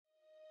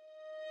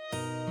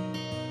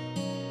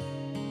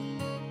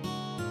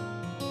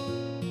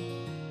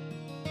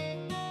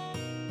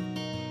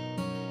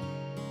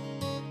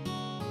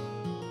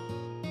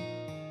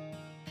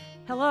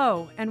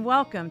Hello, and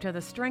welcome to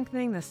the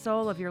Strengthening the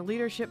Soul of Your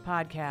Leadership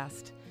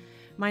podcast.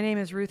 My name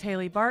is Ruth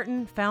Haley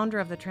Barton, founder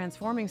of the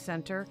Transforming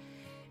Center,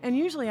 and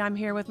usually I'm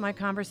here with my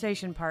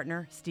conversation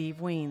partner, Steve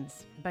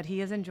Wiens, but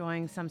he is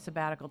enjoying some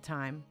sabbatical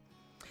time.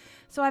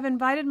 So I've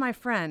invited my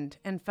friend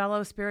and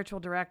fellow spiritual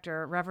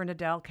director, Reverend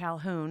Adele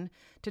Calhoun,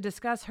 to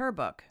discuss her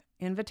book,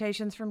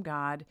 Invitations from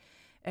God,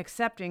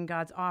 Accepting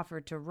God's Offer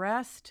to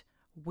Rest,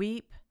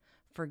 Weep,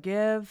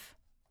 Forgive,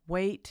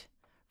 Wait,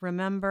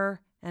 Remember,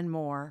 and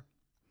More.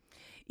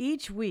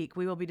 Each week,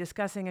 we will be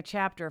discussing a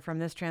chapter from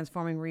this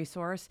transforming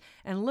resource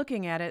and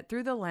looking at it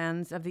through the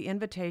lens of the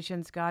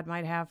invitations God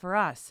might have for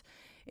us,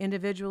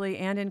 individually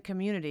and in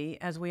community,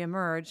 as we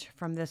emerge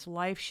from this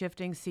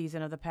life-shifting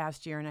season of the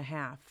past year and a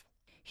half.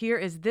 Here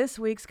is this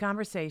week's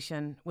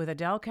conversation with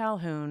Adele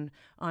Calhoun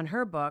on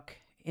her book,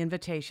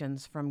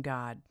 Invitations from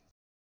God.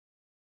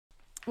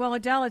 Well,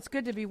 Adele, it's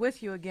good to be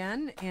with you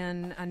again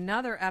in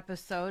another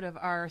episode of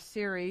our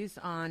series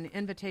on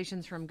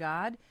Invitations from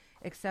God,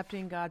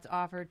 Accepting God's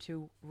Offer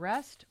to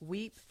Rest,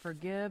 Weep,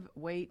 Forgive,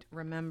 Wait,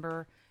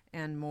 Remember,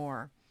 and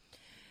More.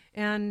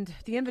 And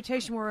the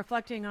invitation we're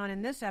reflecting on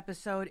in this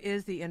episode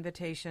is the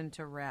invitation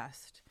to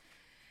rest.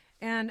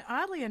 And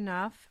oddly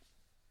enough,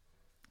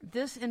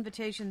 this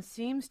invitation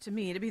seems to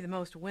me to be the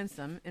most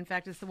winsome. In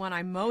fact, it's the one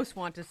I most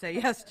want to say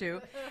yes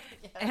to.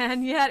 Yes.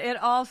 And yet it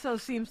also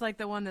seems like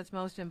the one that's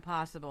most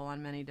impossible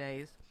on many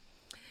days.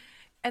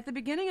 At the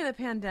beginning of the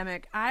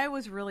pandemic, I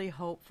was really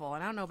hopeful,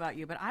 and I don't know about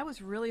you, but I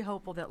was really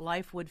hopeful that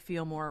life would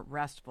feel more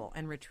restful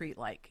and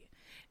retreat-like.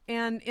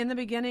 And in the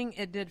beginning,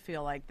 it did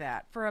feel like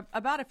that for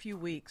about a few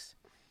weeks.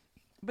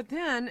 But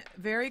then,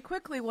 very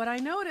quickly, what I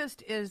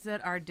noticed is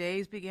that our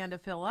days began to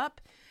fill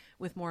up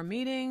with more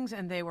meetings,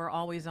 and they were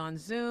always on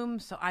Zoom,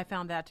 so I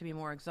found that to be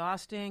more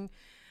exhausting.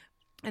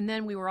 And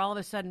then we were all of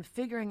a sudden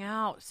figuring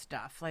out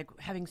stuff, like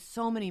having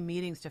so many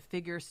meetings to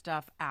figure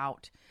stuff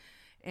out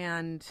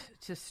and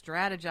to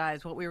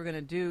strategize what we were going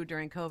to do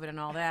during COVID and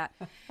all that.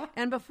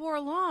 And before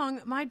long,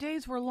 my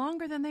days were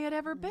longer than they had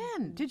ever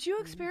been. Did you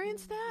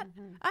experience that?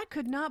 I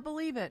could not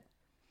believe it.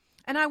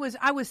 And I was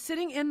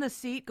sitting in the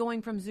seat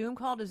going from Zoom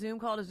call to Zoom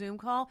call to Zoom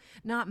call,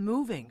 not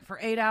moving for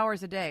 8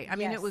 hours a day. I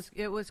mean,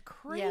 it was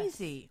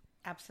crazy. Yes,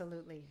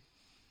 absolutely.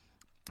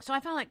 So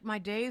I found like my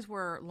days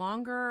were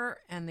longer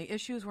and the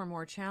issues were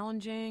more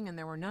challenging, and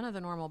there were none of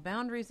the normal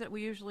boundaries that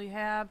we usually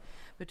have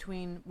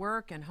between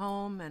work and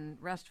home and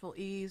restful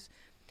ease.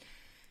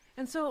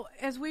 And so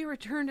as we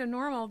return to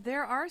normal,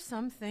 there are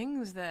some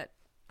things that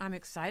I'm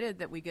excited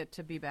that we get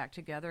to be back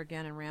together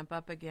again and ramp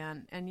up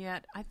again. And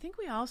yet I think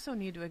we also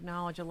need to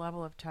acknowledge a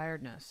level of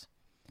tiredness.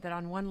 That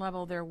on one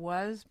level there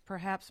was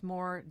perhaps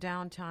more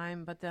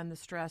downtime, but then the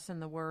stress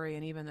and the worry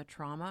and even the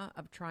trauma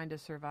of trying to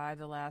survive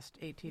the last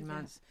 18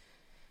 months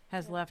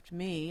has left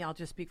me, I'll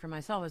just speak for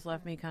myself, has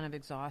left me kind of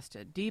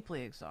exhausted,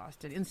 deeply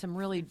exhausted, in some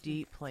really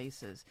deep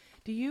places.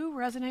 Do you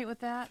resonate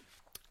with that?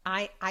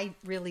 I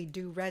really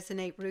do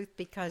resonate, Ruth,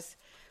 because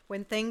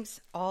when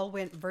things all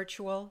went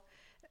virtual,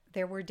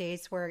 there were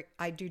days where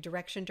I do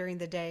direction during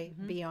the day,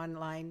 be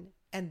online,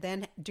 and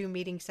then do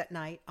meetings at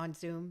night on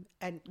Zoom.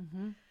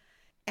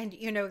 And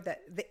you know,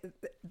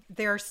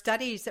 there are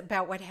studies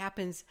about what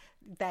happens,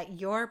 that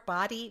your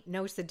body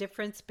knows the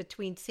difference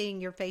between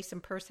seeing your face in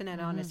person and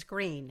on a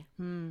screen.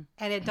 And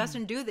it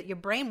doesn't do that. Your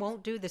brain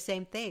won't do the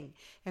same thing.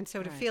 And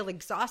so to feel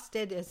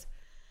exhausted is,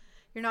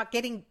 you're not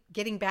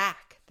getting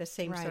back the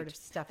same sort of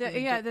stuff.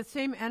 The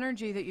same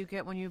energy that you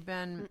get when you've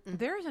been,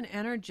 there's an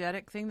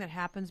energetic thing that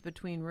happens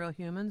between real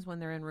humans when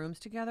they're in rooms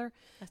together.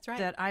 That's right.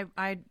 That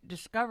I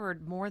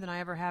discovered more than I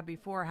ever had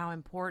before, how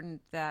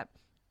important that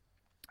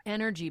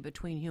energy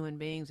between human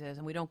beings is,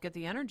 and we don't get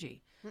the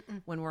energy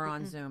when we're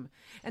on Zoom.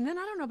 And then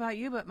I don't know about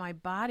you, but my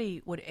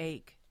body would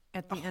ache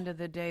at the end of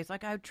the day. It's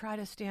like I would try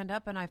to stand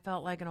up and I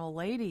felt like an old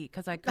lady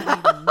because I couldn't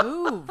even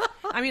move.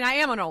 I mean, I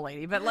am an old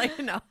lady, but like,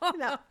 no,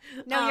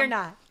 you're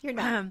not. You're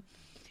not.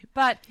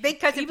 But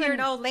because if you're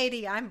an old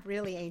lady, I'm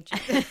really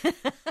ancient.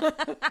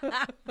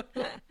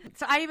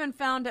 So I even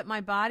found that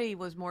my body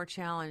was more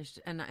challenged,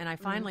 and I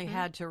finally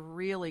had to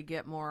really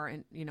get more,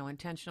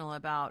 intentional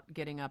about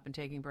getting up and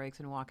taking breaks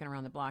and walking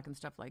around the block and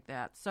stuff like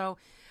that. So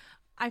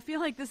I feel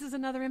like this is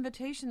another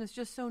invitation that's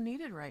just so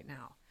needed right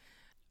now.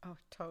 Oh,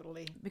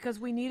 totally. Because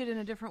we need it in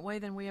a different way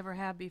than we ever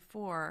have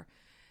before.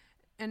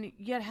 And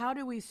yet, how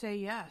do we say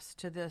yes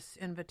to this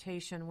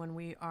invitation when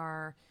we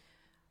are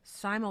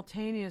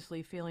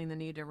simultaneously feeling the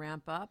need to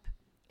ramp up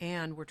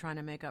and we're trying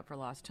to make up for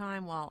lost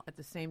time, while at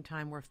the same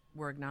time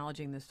we're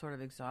acknowledging this sort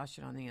of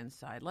exhaustion on the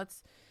inside?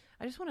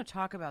 I just want to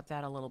talk about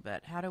that a little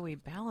bit. How do we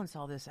balance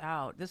all this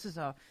out? This is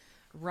a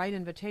right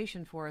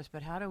invitation for us,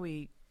 but how do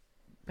we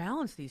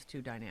balance these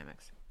two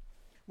dynamics?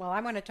 Well,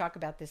 I want to talk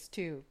about this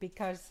too,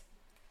 because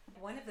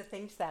one of the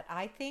things that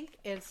I think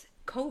is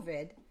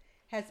COVID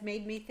has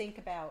made me think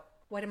about,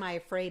 what am I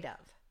afraid of?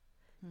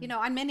 You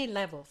know, on many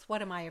levels.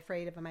 What am I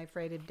afraid of? Am I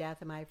afraid of death?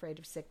 Am I afraid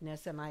of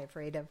sickness? Am I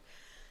afraid of...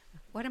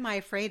 What am I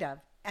afraid of?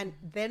 And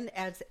then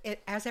as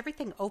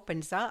everything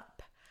opens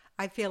up,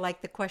 I feel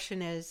like the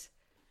question is,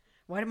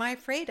 what am I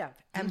afraid of?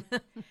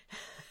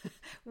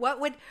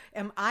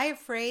 Am I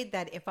afraid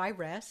that if I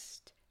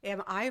rest,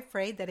 am I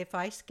afraid that if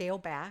I scale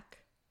back,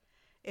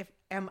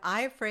 am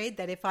I afraid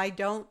that if I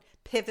don't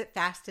pivot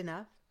fast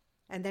enough,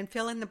 and then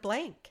fill in the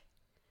blank,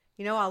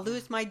 I'll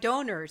lose my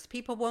donors,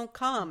 people won't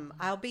come,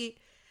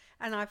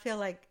 and I feel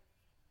like,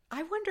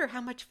 I wonder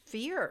how much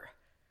fear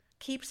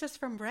keeps us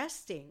from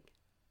resting.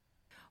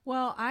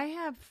 Well,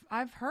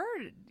 I've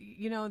heard,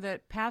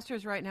 that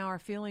pastors right now are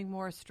feeling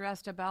more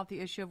stressed about the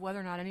issue of whether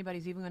or not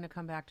anybody's even going to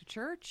come back to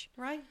church.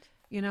 Right.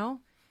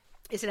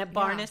 Isn't it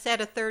Barna said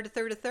a third.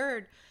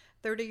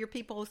 Third of your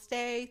people will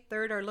stay,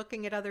 third are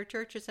looking at other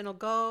churches and will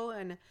go,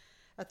 and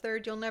a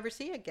third you'll never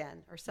see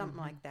again, or something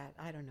like that.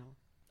 I don't know.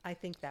 I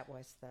think that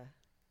was the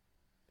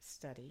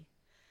study.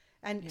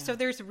 And so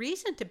there's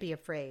reason to be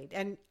afraid.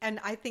 And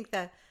I think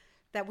that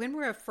when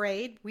we're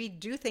afraid, we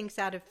do things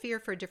out of fear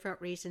for different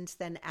reasons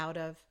than out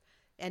of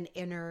an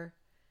inner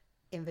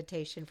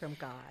invitation from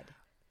God.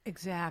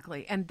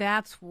 Exactly. And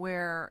that's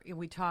where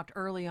we talked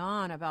early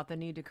on about the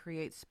need to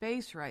create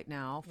space right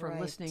now for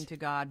listening to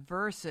God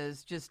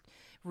versus just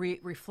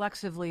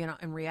reflexively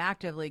and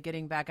reactively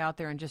getting back out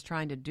there and just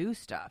trying to do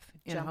stuff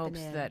in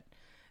hopes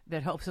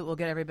that hopes it will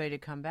get everybody to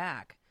come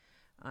back.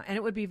 And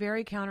it would be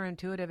very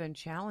counterintuitive and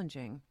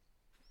challenging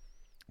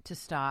to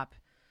stop,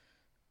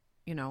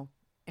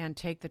 and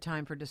take the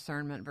time for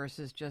discernment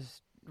versus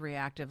just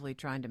reactively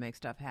trying to make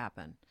stuff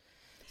happen.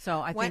 So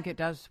I think it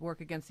does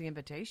work against the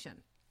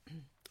invitation.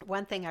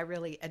 One thing I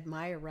really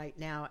admire right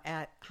now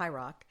at High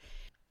Rock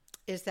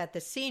is that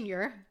the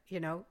senior,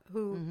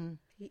 who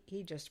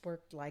he just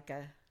worked like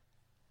a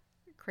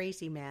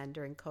crazy man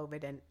during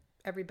COVID, and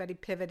everybody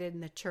pivoted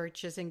and the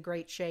church is in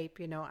great shape.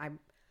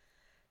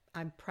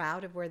 I'm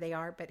proud of where they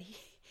are, but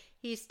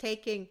he's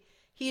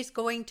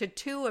going to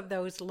 2 of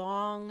those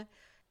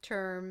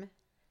long-term,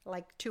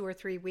 like 2 or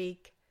 3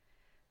 week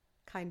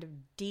kind of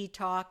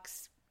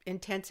detox,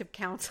 intensive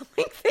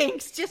counseling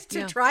things just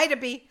to try to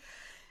be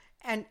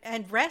and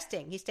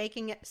resting. He's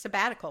taking a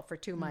sabbatical for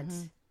 2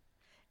 months.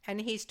 And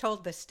he's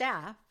told the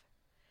staff,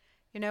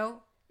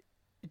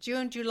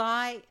 June,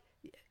 July,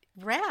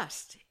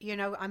 rest.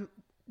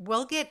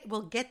 We'll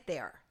get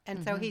there.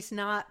 And so he's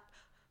not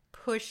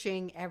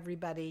pushing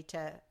everybody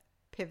to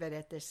pivot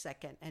at this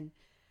second. And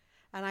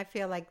I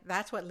feel like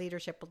that's what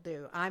leadership will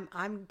do.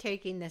 I'm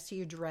taking this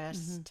huge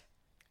rest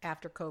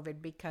after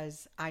COVID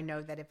because I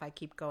know that if I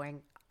keep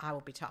going, I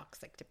will be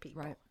toxic to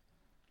people. Right.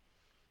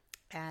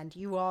 And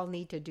you all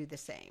need to do the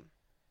same.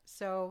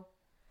 So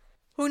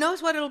who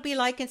knows what it'll be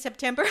like in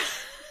September?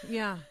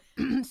 Yeah.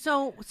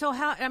 So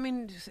how, I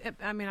mean,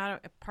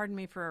 pardon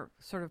me for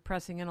sort of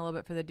pressing in a little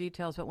bit for the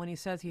details, but when he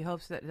says he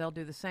hopes that they'll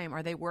do the same,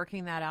 are they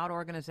working that out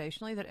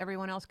organizationally that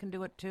everyone else can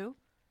do it too?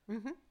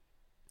 Mm-hmm.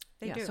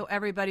 They do. So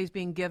everybody's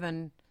being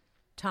given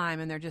time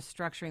and they're just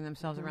structuring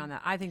themselves around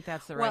that. I think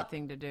that's the right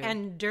thing to do.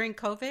 And during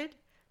COVID,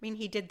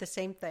 he did the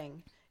same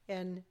thing.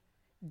 In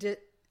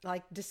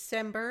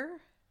December,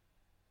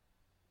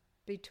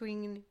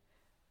 between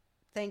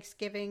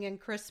Thanksgiving and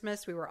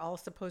Christmas, we were all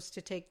supposed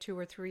to take 2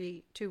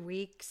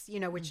 weeks,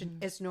 which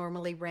is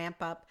normally ramp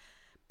up,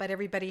 but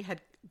everybody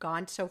had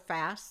gone so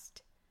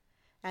fast.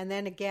 And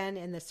then again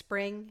in the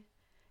spring,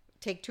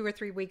 take 2 or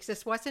 3 weeks.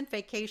 This wasn't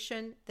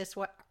vacation. This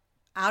was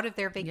out of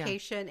their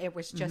vacation. It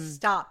was just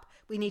stop.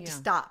 We need to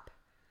stop.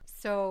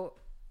 So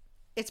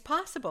it's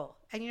possible.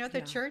 And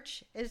the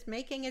church is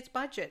making its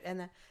budget,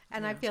 and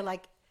I feel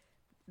like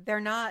they're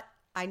not.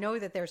 I know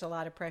that there's a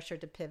lot of pressure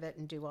to pivot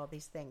and do all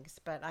these things,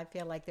 but I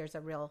feel like there's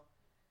a real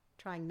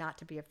trying not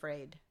to be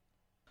afraid.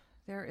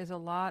 There is a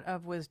lot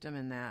of wisdom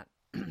in that.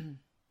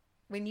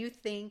 When you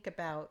think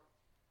about,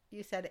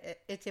 you said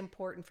it's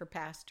important for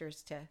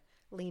pastors to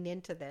lean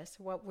into this.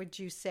 What would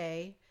you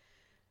say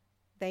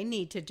they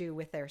need to do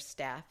with their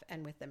staff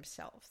and with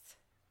themselves?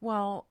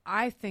 Well,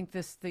 I think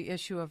the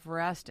issue of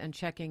rest and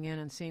checking in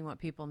and seeing what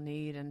people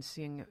need and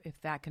seeing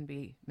if that can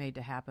be made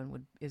to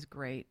happen is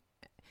great.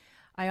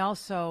 I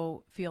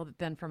also feel that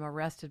then from a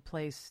rested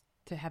place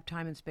to have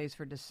time and space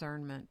for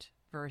discernment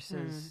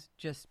versus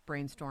just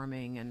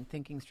brainstorming and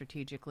thinking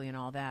strategically and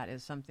all that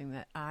is something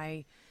that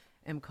I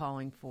am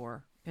calling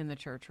for in the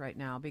church right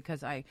now,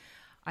 because I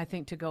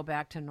think to go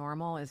back to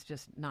normal is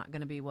just not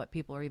going to be what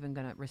people are even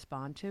going to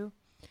respond to.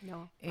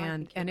 No,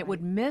 and it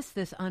would miss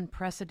this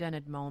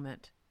unprecedented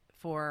moment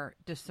for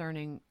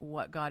discerning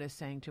what God is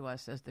saying to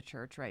us as the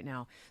church right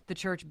now. The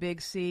church,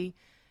 big C,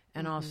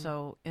 and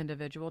also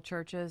individual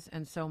churches.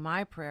 And so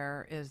my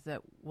prayer is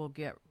that we'll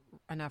get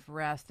enough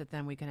rest that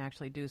then we can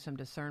actually do some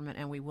discernment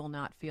and we will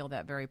not feel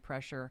that very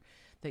pressure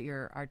that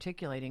you're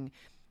articulating.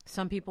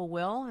 Some people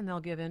will, and they'll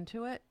give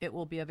into it. It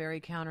will be a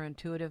very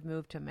counterintuitive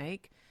move to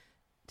make,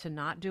 to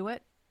not do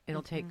it.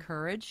 It'll take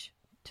courage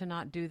to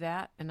not do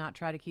that and not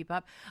try to keep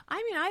up.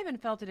 I mean, I even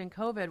felt it in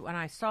COVID when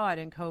I saw it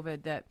in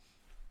COVID that,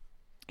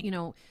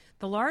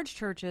 the large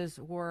churches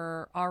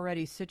were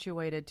already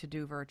situated to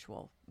do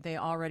virtual. They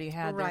already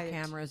had their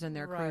cameras and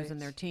their crews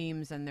and their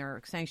teams and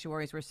their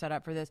sanctuaries were set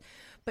up for this.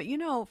 But,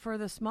 for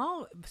the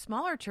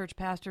smaller church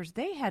pastors,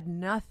 they had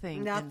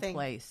nothing in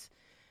place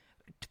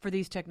for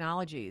these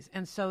technologies.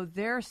 And so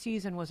their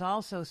season was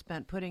also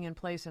spent putting in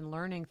place and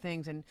learning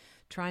things and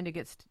trying to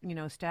get,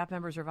 staff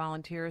members or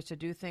volunteers to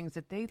do things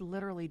that they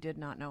literally did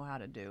not know how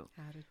to do.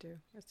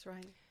 That's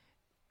right.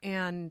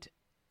 And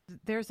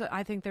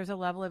I think there's a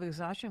level of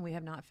exhaustion we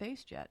have not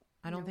faced yet.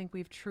 I don't think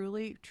we've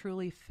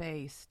truly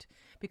faced,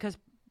 because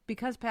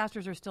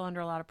pastors are still under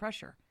a lot of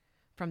pressure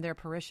from their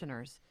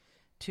parishioners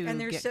to get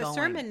going. And there's a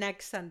sermon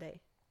next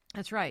Sunday.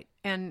 That's right.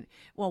 And,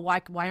 well,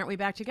 why aren't we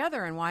back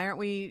together? And why aren't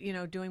we,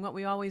 doing what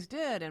we always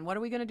did? And what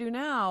are we going to do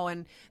now?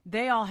 And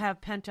they all have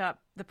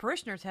the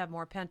parishioners have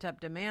more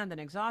pent-up demand than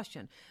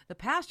exhaustion. The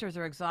pastors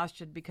are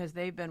exhausted because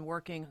they've been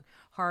working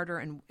harder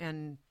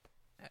and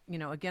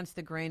against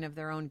the grain of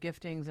their own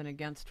giftings and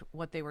against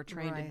what they were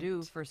trained to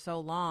do for so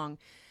long,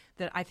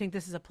 that I think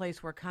this is a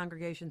place where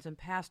congregations and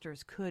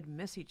pastors could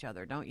miss each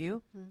other, don't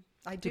you?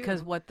 I do.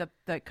 Because what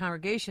the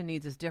congregation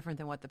needs is different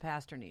than what the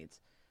pastor needs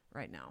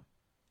right now.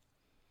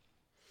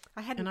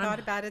 I hadn't thought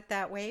about it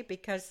that way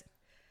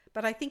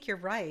but I think you're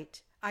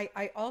right.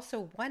 I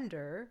also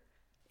wonder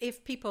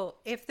if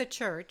the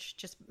church,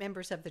 just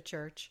members of the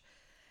church,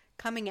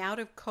 coming out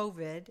of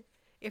COVID,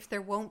 if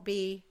there won't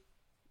be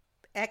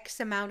X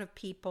amount of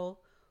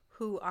people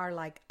who are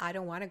like, I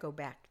don't want to go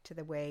back to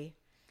the way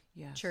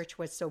church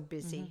was so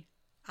busy.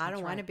 Mm-hmm. I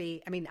don't want to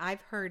be. I mean,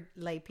 I've heard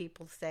lay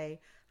people say,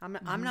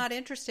 I'm not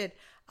interested.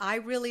 I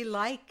really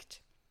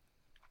liked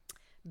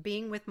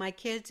being with my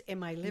kids in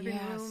my living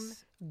room,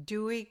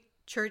 doing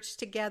church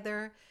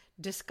together,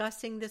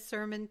 discussing the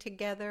sermon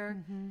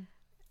together,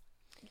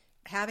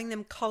 having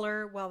them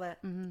color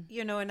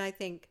and I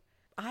think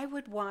I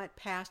would want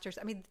pastors.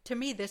 I mean, to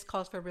me, this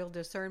calls for real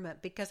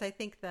discernment, because I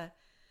think the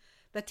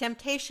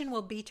temptation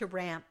will be to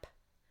ramp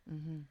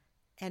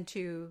and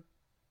to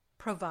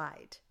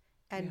provide.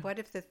 And what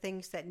if the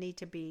things that need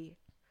to be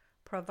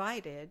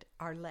provided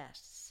are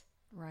less?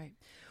 Right.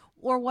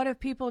 Or what if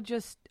people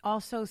just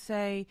also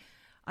say,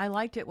 I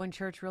liked it when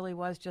church really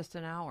was just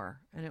an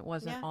hour and it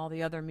wasn't all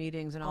the other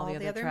meetings and all the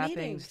other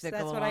trappings that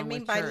go along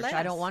with church.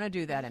 I don't want to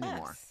do that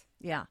anymore.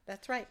 Yeah.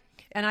 That's right.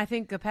 And I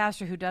think the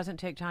pastor who doesn't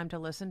take time to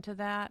listen to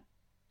that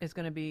is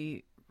going to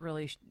be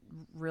really,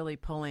 really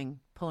pulling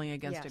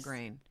against a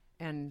grain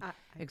and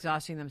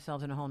exhausting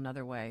themselves in a whole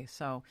nother way.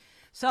 So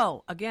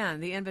again,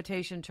 the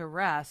invitation to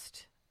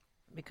rest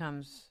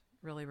becomes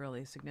really,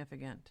 really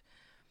significant.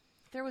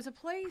 There was a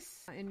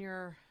place in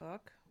your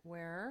book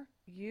where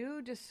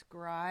you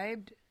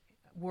described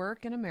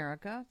work in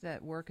America,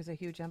 that work is a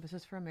huge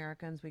emphasis for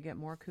Americans. We get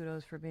more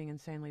kudos for being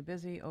insanely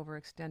busy,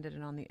 overextended,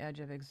 and on the edge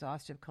of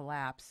exhaustive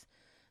collapse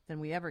than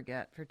we ever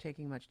get for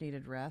taking much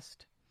needed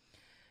rest.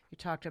 You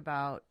talked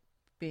about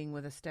being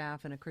with a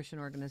staff in a Christian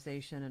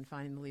organization and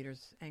finding the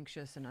leaders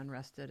anxious and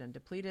unrested and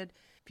depleted,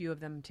 few of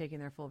them taking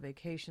their full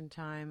vacation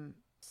time.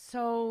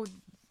 So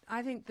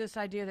I think this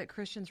idea that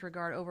Christians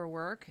regard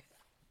overwork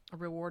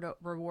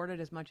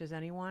rewarded as much as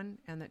anyone,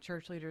 and that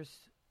church leaders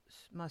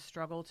must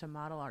struggle to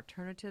model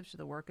alternatives to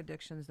the work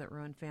addictions that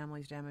ruin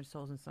families, damage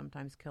souls, and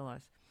sometimes kill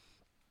us.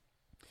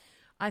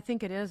 I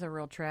think it is a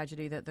real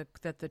tragedy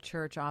that the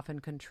church often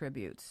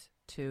contributes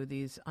to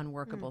these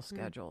unworkable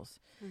schedules.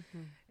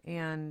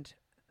 And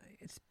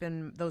it's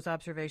been, those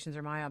observations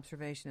are my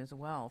observation as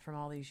well from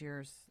all these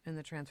years in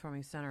the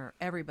Transforming Center.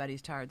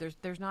 Everybody's tired.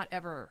 There's not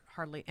ever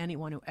hardly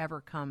anyone who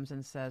ever comes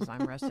and says,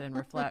 I'm rested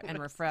and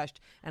refreshed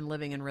and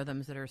living in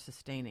rhythms that are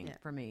sustaining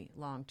for me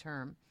long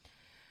term.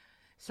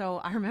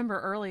 So I remember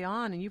early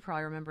on, and you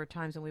probably remember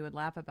times when we would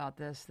laugh about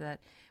this,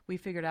 that we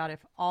figured out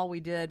if all we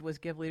did was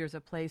give leaders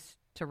a place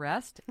to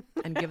rest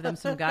and give them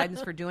some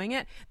guidance for doing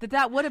it,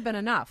 that would have been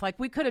enough. Like,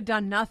 we could have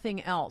done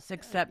nothing else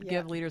except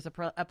give leaders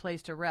a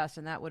place to rest,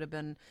 and that would have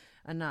been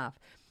enough.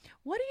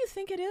 What do you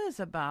think it is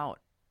about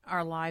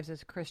our lives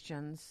as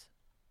Christians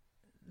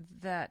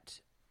that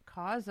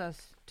cause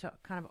us to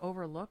kind of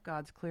overlook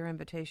God's clear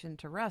invitation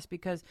to rest?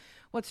 Because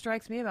what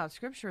strikes me about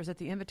Scripture is that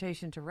the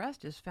invitation to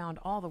rest is found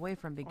all the way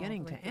from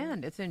beginning to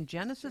end. It's in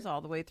Genesis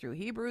all the way through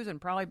Hebrews and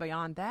probably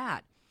beyond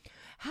that.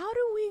 How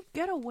do we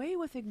get away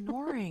with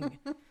ignoring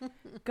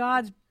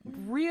God's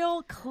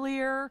real,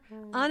 clear,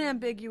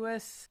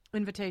 unambiguous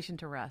invitation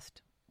to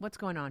rest? What's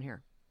going on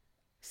here?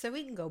 So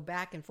we can go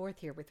back and forth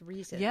here with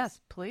reasons. Yes,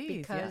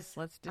 please. Yes,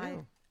 let's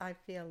do. I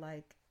feel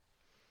like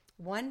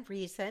one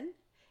reason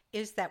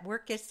is that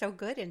work is so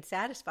good and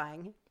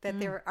satisfying that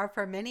there are,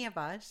 for many of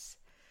us,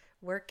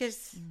 work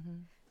is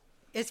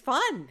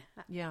fun.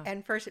 Yeah.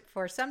 And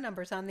for some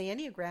numbers on the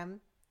Enneagram,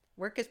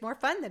 work is more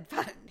fun than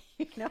fun.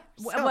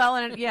 Well,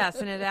 and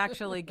it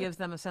actually gives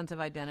them a sense of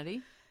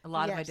identity. A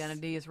lot of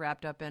identity is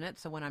wrapped up in it.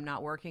 So when I'm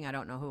not working, I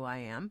don't know who I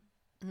am.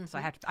 So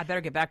I better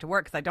get back to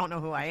work because I don't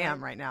know who I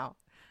am right now.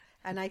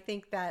 And I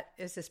think that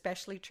is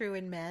especially true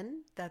in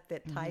men, that the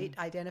tight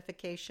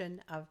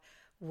identification of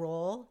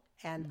role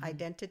and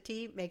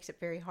identity makes it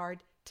very hard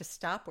to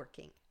stop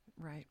working.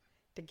 Right.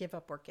 To give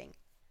up working.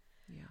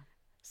 Yeah.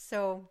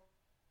 So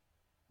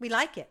we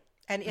like it.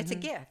 And it's a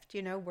gift.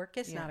 Work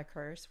is not a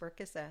curse. Work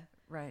is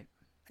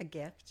a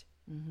gift.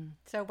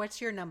 So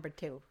what's your number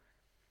two?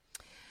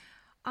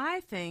 I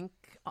think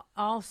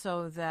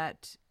also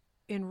that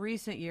in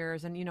recent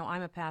years, and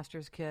I'm a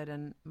pastor's kid,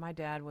 and my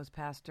dad was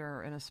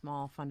pastor in a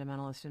small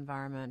fundamentalist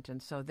environment,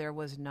 and so there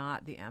was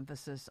not the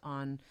emphasis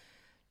on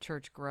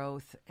church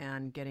growth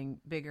and getting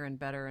bigger and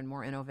better and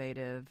more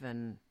innovative,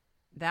 and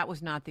that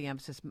was not the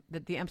emphasis.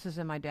 The emphasis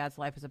in my dad's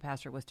life as a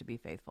pastor was to be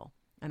faithful,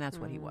 and that's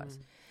what he was.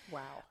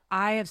 Wow.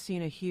 I have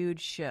seen a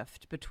huge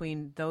shift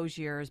between those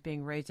years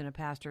being raised in a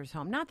pastor's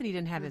home. Not that he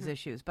didn't have his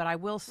issues, but I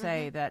will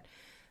say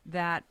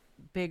that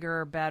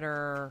bigger,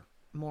 better,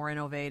 more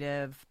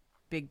innovative,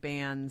 big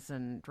bands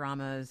and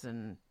dramas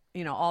and,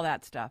 all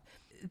that stuff.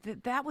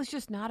 That was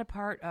just not a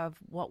part of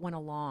what went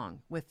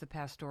along with the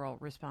pastoral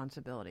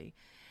responsibility.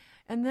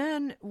 And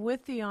then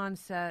with the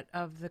onset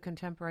of the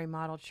contemporary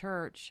model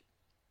church,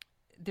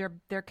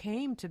 there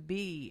came to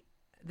be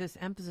this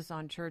emphasis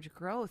on church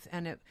growth,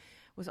 and it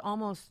was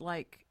almost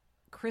like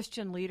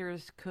Christian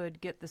leaders could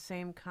get the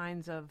same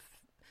kinds of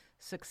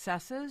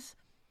successes,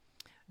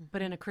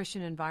 but in a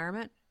Christian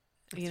environment.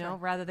 Right.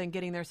 Rather than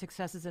getting their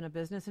successes in a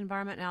business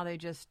environment, now they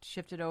just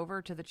shifted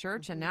over to the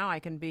church, and now I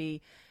can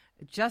be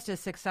just as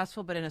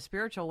successful, but in a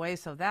spiritual way,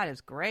 so that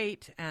is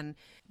great. And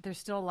there's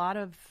still a lot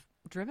of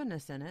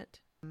drivenness in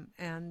it,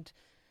 and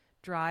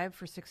drive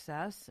for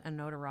success and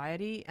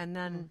notoriety. And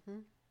then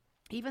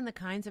even the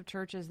kinds of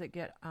churches that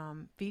get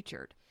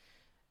featured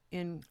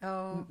in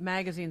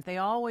magazines, they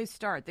always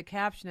start. The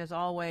caption is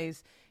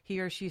always, he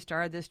or she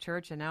started this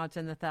church, and now it's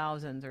in the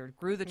thousands, or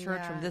grew the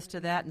church from this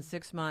to that in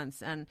 6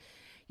 months. And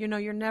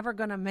you're never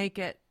going to make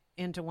it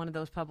into one of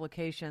those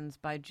publications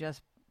by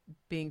just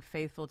being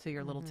faithful to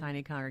your little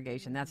tiny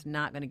congregation. That's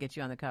not going to get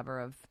you on the cover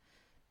of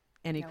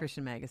any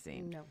Christian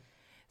magazine. No.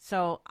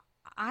 So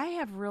I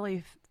have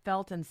really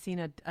felt and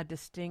seen a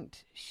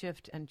distinct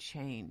shift and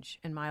change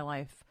in my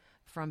life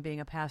from being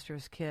a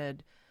pastor's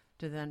kid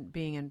to then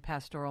being in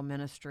pastoral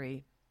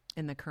ministry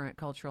in the current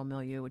cultural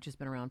milieu, which has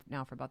been around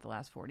now for about the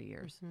last 40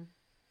 years.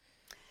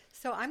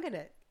 So I'm going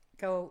to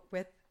go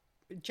with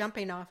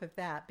jumping off of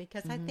that,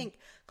 because I think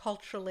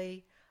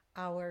culturally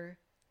our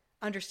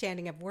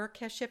understanding of work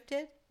has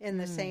shifted in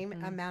the same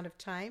amount of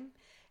time,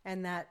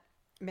 and that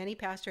many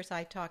pastors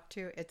I talk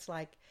to, it's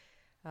like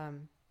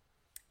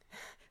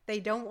they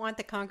don't want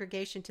the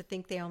congregation to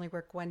think they only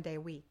work 1 day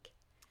a week.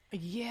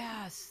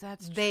 Yes,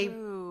 that's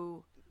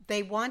true.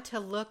 They want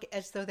to look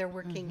as though they're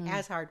working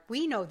as hard.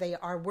 We know they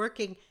are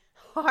working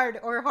hard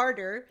or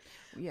harder,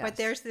 but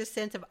there's this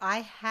sense of I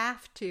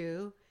have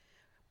to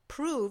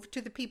prove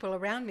to the people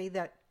around me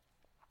that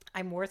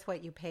I'm worth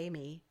what you pay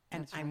me,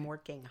 and I'm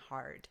working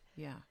hard.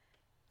 Yeah.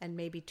 And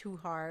maybe too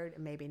hard,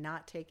 and maybe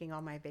not taking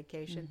all my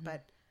vacation,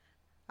 but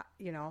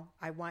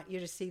I want you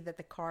to see that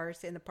the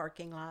car's in the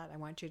parking lot. I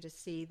want you to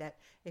see that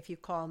if you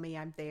call me,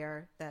 I'm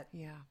there, that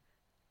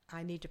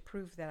I need to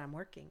prove that I'm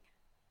working.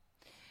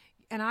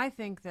 And I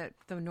think that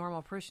the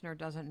normal parishioner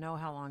doesn't know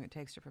how long it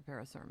takes to prepare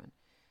a sermon.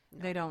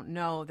 No. They don't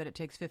know that it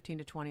takes 15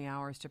 to 20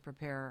 hours to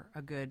prepare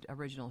a good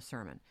original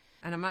sermon.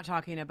 And I'm not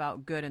talking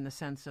about good in the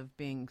sense of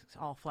being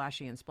all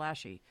flashy and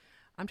splashy.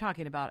 I'm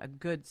talking about a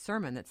good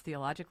sermon that's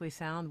theologically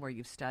sound, where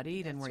you've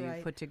studied and where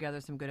you've put together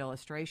some good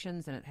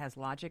illustrations, and it has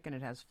logic and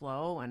it has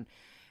flow and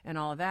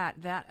all of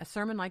that. That a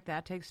sermon like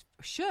that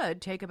should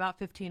take about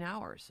 15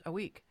 hours a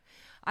week.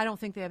 I don't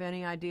think they have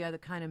any idea the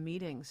kind of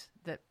meetings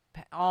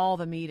all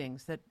the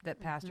meetings that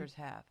pastors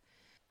have,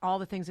 all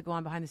the things that go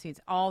on behind the scenes,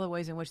 all the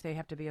ways in which they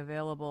have to be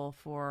available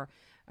for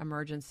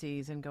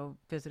emergencies and go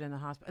visit in the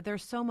hospital.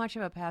 There's so much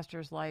of a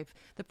pastor's life.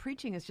 The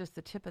preaching is just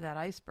the tip of that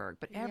iceberg,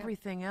 but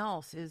everything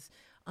else is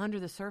under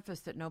the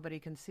surface that nobody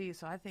can see.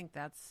 So I think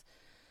that's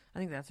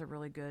a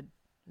really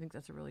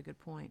good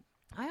point.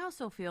 I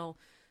also feel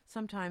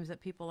sometimes that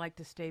people like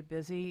to stay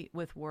busy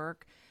with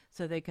work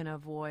so they can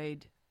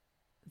avoid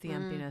the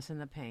emptiness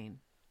and the pain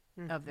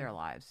of their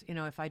lives.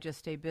 If I just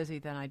stay busy,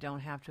 then I don't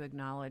have to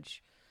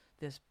acknowledge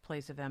this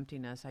place of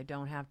emptiness. I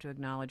don't have to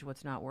acknowledge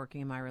what's not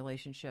working in my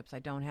relationships. I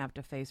don't have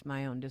to face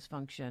my own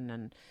dysfunction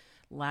and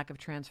lack of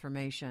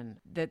transformation.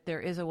 That there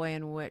is a way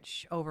in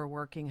which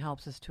overworking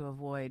helps us to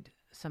avoid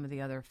some of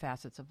the other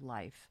facets of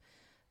life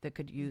that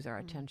could use our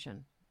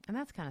attention. And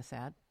that's kind of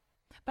sad.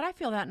 But I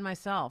feel that in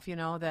myself,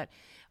 that,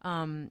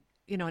 an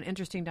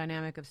interesting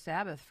dynamic of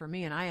Sabbath for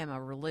me, and I am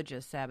a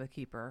religious Sabbath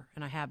keeper,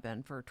 and I have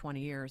been for 20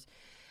 years.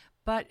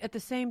 But at the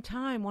same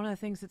time, one of the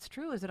things that's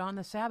true is that on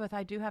the Sabbath,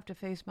 I do have to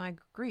face my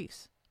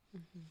griefs.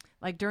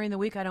 Like during the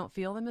week, I don't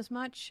feel them as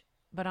much,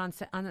 but on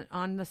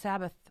the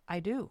Sabbath,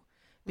 I do,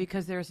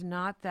 because there's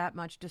not that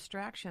much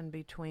distraction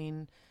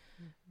between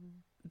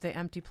the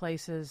empty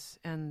places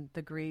and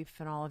the grief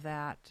and all of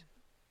that,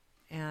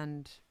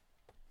 and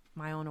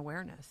my own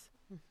awareness.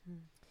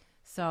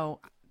 So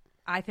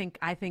I think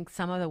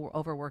some of the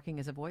overworking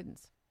is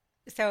avoidance.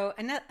 So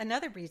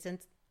another reason,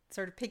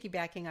 sort of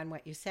piggybacking on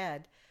what you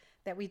said,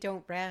 that we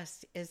don't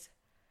rest is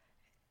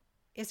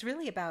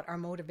really about our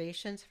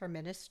motivations for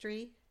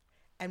ministry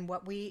and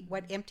what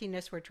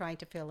emptiness we're trying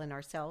to fill in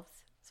ourselves.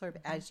 Sort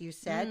of, as you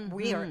said,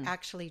 we are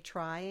actually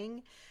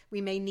trying.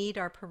 We may need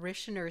our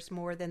parishioners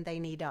more than they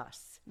need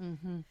us.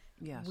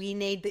 Yes, we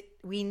need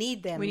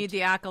them. We need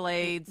the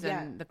accolades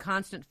and the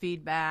constant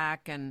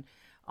feedback and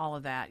all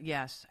of that.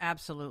 Yes,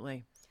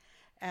 absolutely.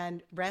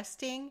 And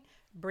resting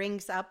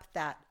brings up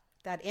that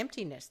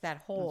emptiness, that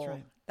hole.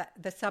 right. That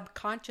the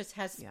subconscious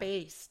has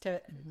space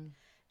to,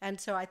 and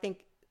so I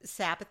think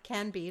Sabbath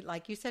can be,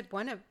 like you said,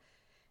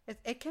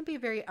 it can be a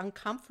very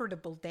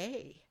uncomfortable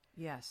day.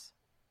 Yes.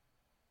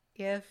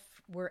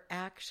 If we're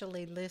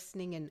actually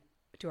listening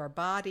to our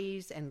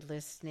bodies and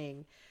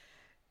listening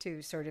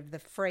to sort of the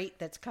freight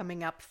that's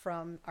coming up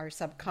from our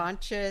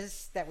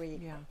subconscious that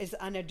is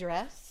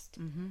unaddressed.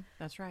 Mm-hmm.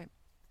 That's right.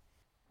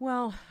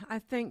 Well, I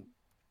think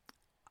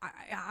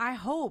I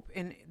hope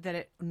that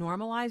it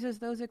normalizes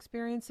those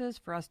experiences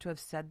for us to have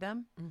said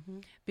them,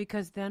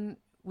 because then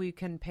we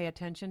can pay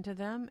attention to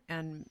them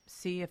and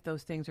see if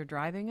those things are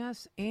driving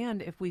us.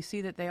 And if we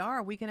see that they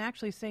are, we can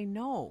actually say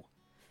no.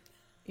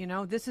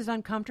 This is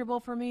uncomfortable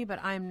for me, but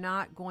I'm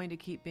not going to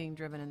keep being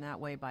driven in that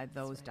way by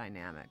those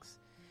dynamics.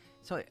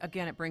 So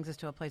again, it brings us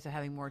to a place of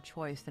having more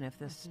choice than if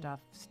this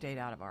stuff stayed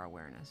out of our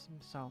awareness.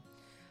 So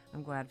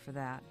I'm glad for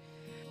that.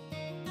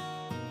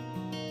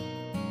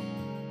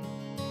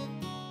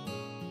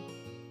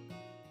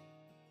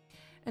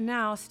 And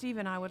now, Steve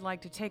and I would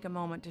like to take a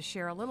moment to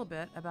share a little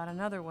bit about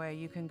another way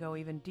you can go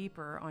even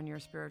deeper on your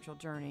spiritual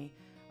journey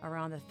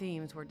around the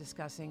themes we're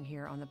discussing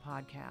here on the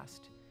podcast.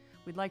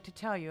 We'd like to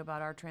tell you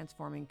about our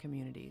Transforming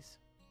Communities.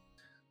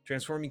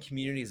 Transforming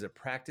Community is a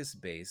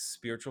practice-based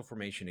spiritual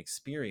formation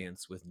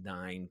experience with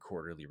 9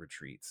 quarterly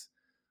retreats.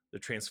 The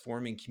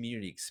Transforming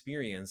Community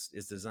experience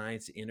is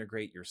designed to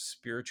integrate your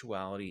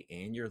spirituality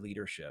and your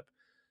leadership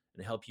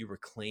and help you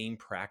reclaim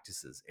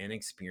practices and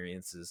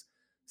experiences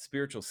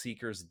spiritual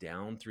seekers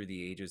down through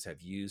the ages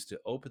have used to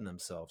open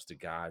themselves to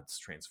God's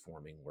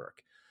transforming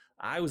work.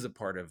 I was a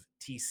part of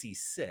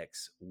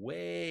TC6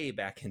 way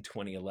back in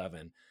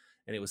 2011,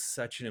 and it was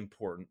such an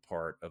important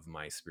part of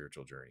my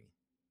spiritual journey.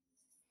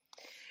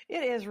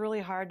 It is really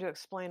hard to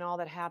explain all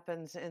that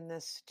happens in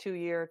this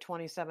 2-year,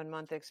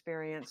 27-month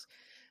experience.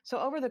 So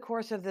over the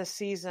course of this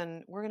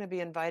season, we're going to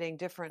be inviting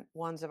different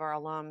ones of our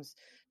alums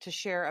to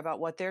share about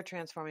what their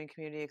Transforming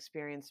Community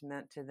experience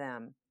meant to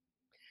them.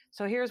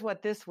 So here's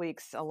what this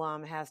week's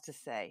alum has to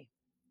say.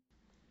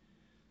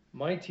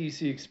 My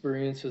TC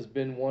experience has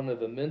been one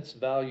of immense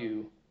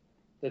value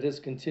that has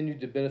continued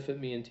to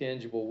benefit me in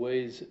tangible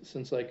ways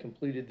since I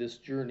completed this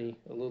journey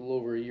a little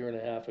over 1.5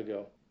 years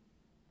ago.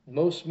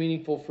 Most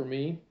meaningful for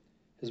me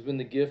has been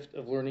the gift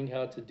of learning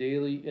how to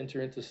daily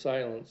enter into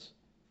silence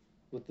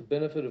with the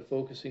benefit of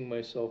focusing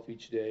myself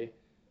each day,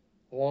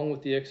 along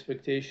with the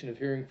expectation of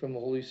hearing from the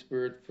Holy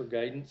Spirit for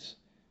guidance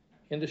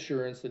and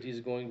assurance that He's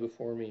going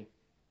before me.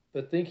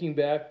 But thinking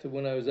back to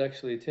when I was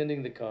actually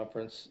attending the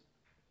conference,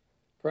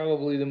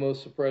 probably the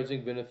most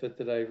surprising benefit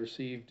that I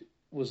received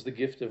was the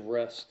gift of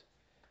rest.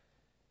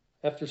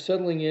 After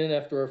settling in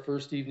after our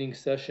first evening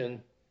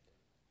session,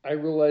 I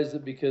realized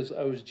that because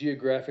I was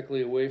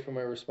geographically away from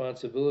my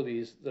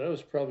responsibilities, that I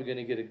was probably going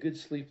to get a good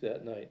sleep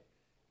that night.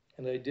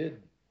 And I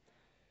did.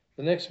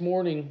 The next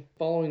morning,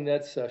 following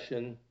that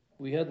session,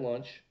 we had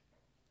lunch,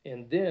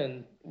 and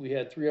then we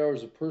had 3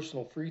 hours of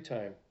personal free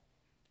time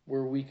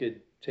where we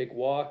could take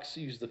walks,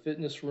 use the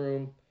fitness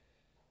room,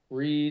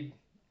 read,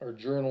 or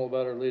journal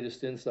about our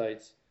latest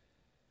insights.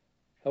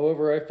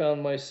 However, I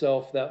found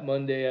myself that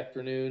Monday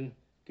afternoon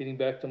getting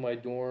back to my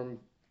dorm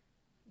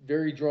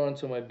very drawn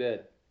to my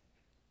bed.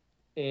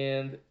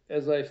 And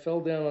as I fell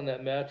down on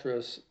that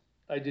mattress,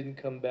 I didn't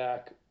come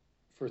back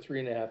for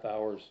 3.5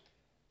 hours.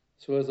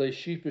 So as I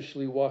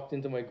sheepishly walked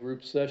into my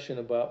group session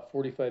about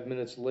 45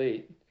 minutes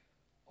late,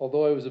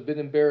 although I was a bit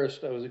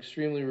embarrassed, I was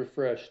extremely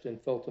refreshed and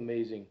felt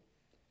amazing.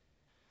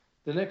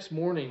 The next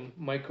morning,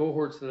 my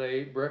cohorts that I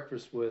ate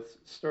breakfast with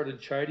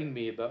started chiding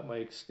me about my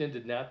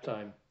extended nap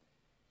time.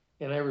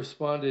 And I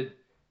responded,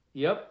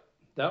 "Yep,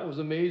 that was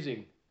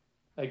amazing.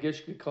 I guess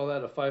you could call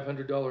that a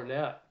 $500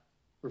 nap,"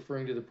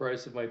 referring to the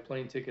price of my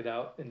plane ticket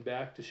out and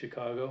back to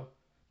Chicago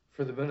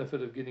for the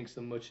benefit of getting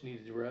some much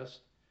needed rest.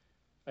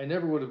 I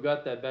never would have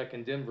got that back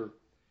in Denver.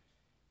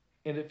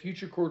 And at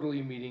future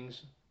quarterly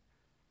meetings,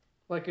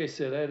 like I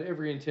said, I had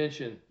every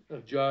intention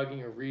of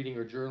jogging or reading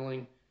or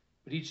journaling,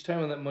 but each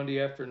time on that Monday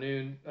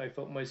afternoon, I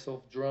felt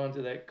myself drawn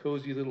to that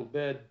cozy little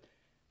bed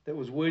that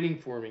was waiting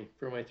for me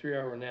for my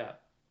 3-hour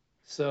nap.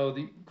 So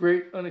the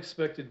great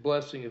unexpected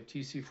blessing of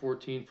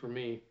TC14 for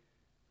me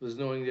was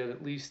knowing that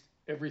at least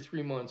every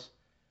 3 months,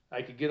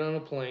 I could get on a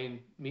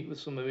plane, meet with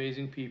some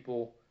amazing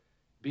people,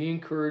 be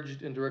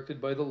encouraged and directed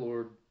by the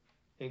Lord,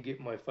 and get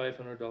my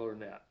 $500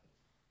 nap.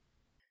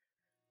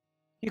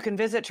 You can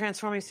visit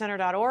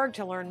transformingcenter.org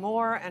to learn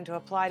more and to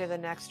apply to the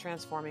next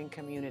Transforming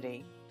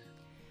Community.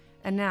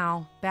 And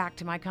now, back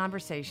to my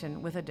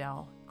conversation with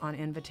Adele on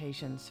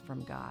invitations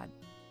from God.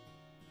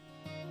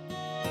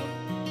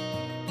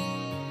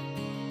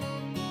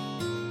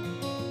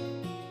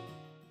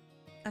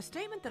 A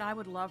statement that I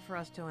would love for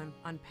us to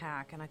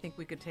unpack, and I think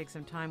we could take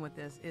some time with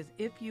this, is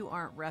if you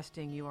aren't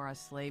resting, you are a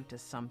slave to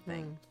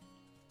something.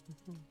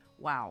 Mm-hmm.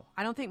 Wow.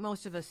 I don't think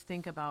most of us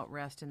think about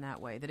rest in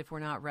that way, that if we're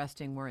not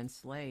resting, we're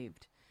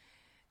enslaved.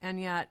 And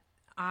yet,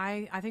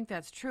 I think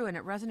that's true, and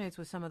it resonates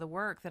with some of the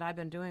work that I've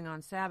been doing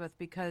on Sabbath,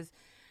 because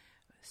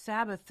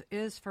Sabbath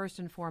is first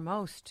and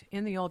foremost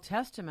in the Old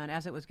Testament,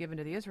 as it was given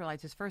to the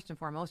Israelites, is first and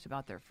foremost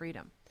about their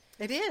freedom.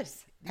 It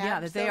is. Yeah,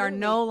 that they are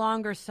no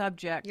longer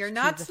subject You're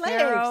not to the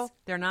slaves. Pharaoh.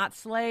 They're not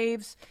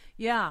slaves.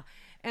 Yeah.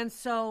 And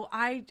so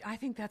I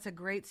think that's a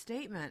great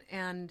statement.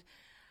 And,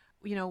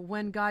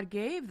 when God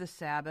gave the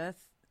Sabbath,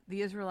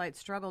 the Israelites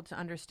struggled to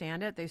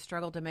understand it. They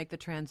struggled to make the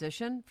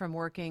transition from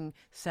working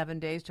 7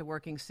 days to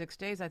working 6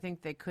 days. I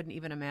think they couldn't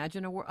even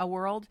imagine a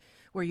world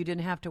where you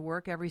didn't have to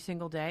work every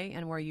single day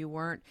and where you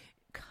weren't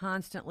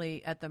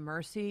constantly at the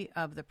mercy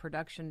of the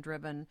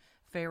production-driven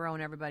Pharaoh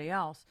and everybody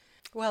else.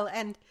 Well,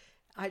 and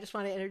I just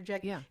want to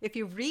interject. Yeah. If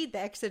you read the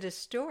Exodus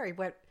story,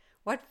 what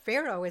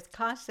Pharaoh is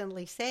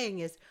constantly saying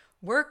is,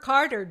 work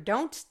harder,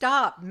 don't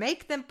stop,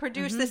 make them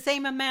produce the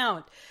same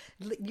amount.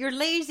 You're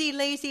lazy,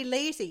 lazy,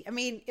 lazy. I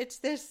mean, it's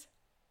this,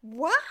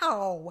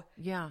 wow.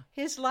 Yeah.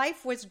 His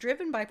life was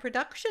driven by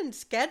production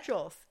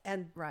schedules,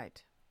 and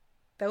Right.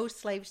 those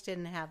slaves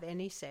didn't have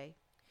any say.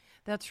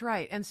 That's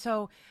right. And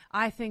so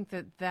I think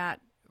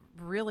that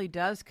really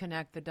does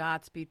connect the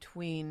dots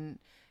between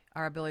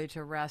our ability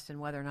to rest and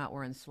whether or not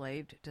we're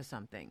enslaved to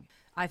something.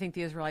 I think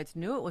the Israelites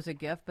knew it was a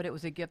gift, but it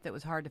was a gift that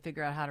was hard to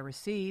figure out how to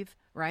receive,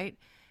 right?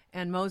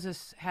 And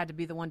Moses had to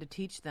be the one to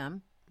teach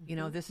them.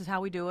 This is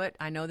how we do it.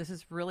 I know this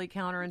is really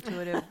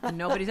counterintuitive. And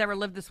nobody's ever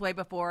lived this way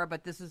before,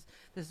 but this is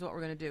what we're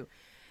going to do.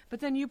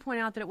 But then you point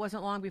out that it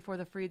wasn't long before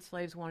the freed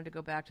slaves wanted to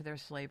go back to their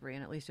slavery,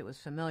 and at least it was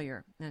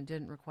familiar and it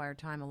didn't require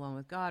time alone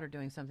with God or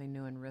doing something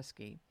new and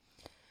risky.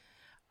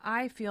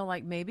 I feel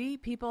like maybe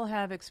people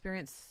have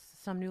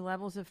experienced some new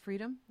levels of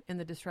freedom in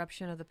the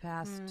disruption of the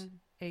past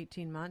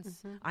 18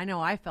 months. I know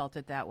I felt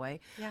it that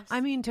way. Yes.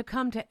 I mean, to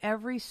come to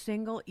every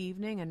single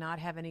evening and not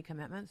have any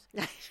commitments.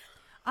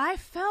 I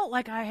felt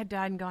like I had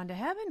died and gone to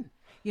heaven,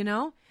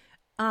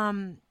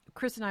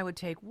 Chris and I would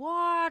take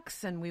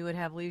walks, and we would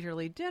have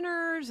leisurely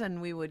dinners,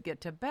 and we would get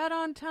to bed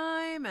on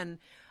time. And,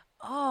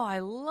 I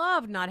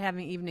loved not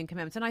having evening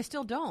commitments. And I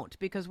still don't,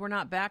 because we're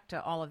not back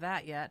to all of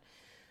that yet.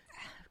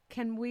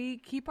 Can we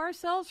keep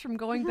ourselves from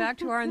going back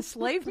to our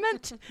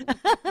enslavement?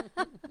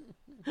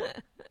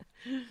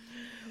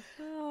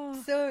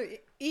 So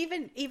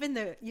even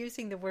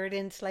using the word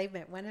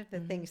enslavement, one of the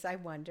things I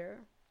wonder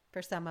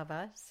for some of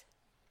us,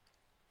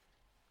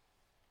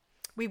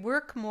 we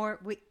work more.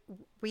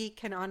 We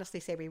can honestly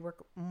say we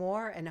work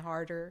more and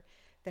harder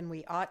than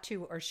we ought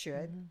to or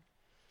should,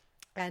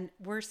 and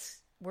we're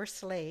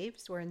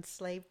slaves. We're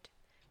enslaved.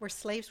 We're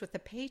slaves with a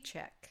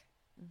paycheck,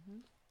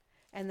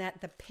 and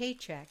that the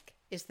paycheck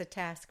is the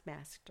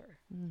taskmaster.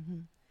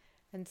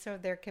 And so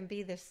there can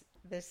be this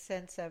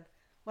sense of,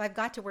 well, I've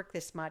got to work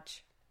this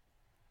much,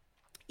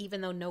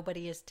 even though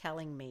nobody is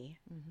telling me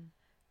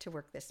to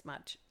work this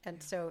much.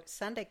 And so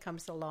Sunday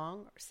comes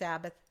along, or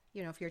Sabbath,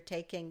 if you're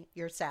taking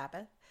your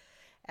Sabbath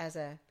as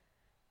a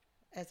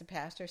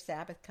pastor,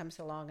 Sabbath comes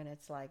along and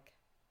it's like,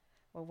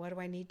 well, what do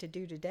I need to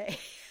do today?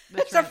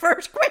 That's the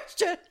first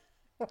question.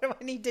 What do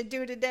I need to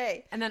do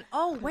today? And then,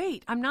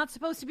 wait, I'm not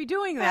supposed to be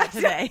doing that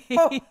today.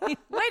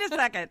 Wait a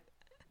second.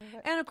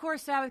 And of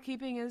course, Sabbath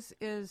keeping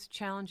is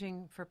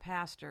challenging for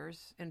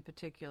pastors in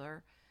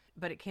particular,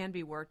 but it can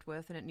be worked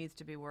with, and it needs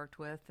to be worked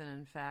with. And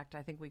in fact,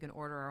 I think we can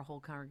order our whole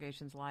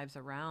congregation's lives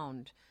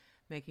around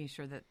making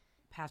sure that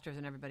pastors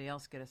and everybody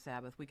else get a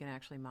Sabbath. We can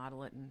actually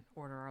model it and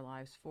order our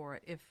lives for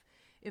it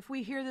if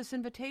we hear this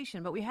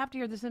invitation. But we have to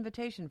hear this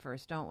invitation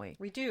first, don't we?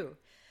 We do.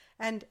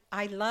 And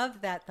I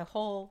love that the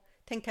whole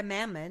Ten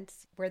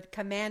Commandments, where the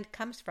command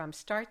comes from,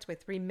 starts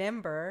with,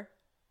 remember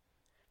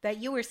that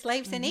you were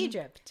slaves in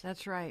Egypt.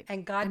 That's right.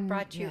 And God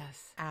brought you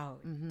out.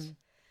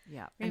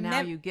 Yeah. And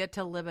now you get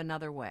to live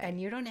another way.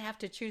 And you don't have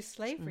to choose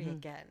slavery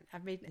again. I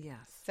mean, yes.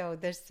 So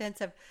there's a sense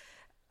of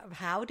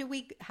how do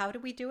we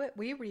do it?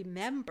 We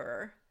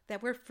remember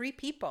that we're free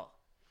people.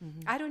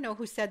 I don't know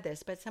who said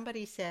this, but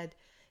somebody said,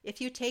 if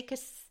you take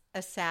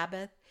a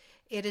Sabbath,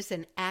 it is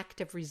an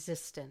act of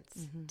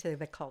resistance to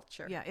the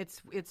culture. Yeah,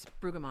 it's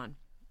Brueggemann.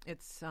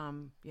 It's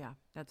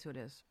that's who it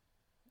is.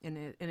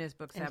 In his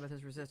book, Sabbath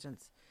is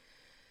Resistance.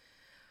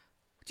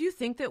 Do you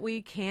think that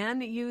we can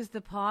use the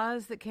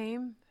pause that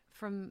came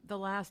from the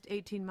last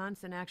 18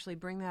 months and actually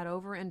bring that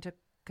over into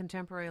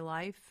contemporary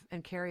life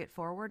and carry it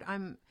forward?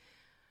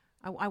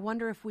 I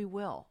wonder if we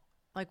will.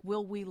 Like,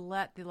 will we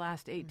let the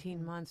last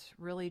 18 months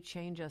really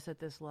change us at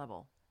this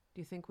level?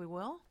 Do you think we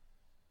will?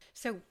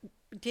 So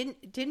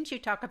didn't you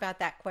talk about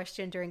that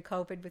question during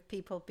COVID with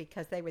people,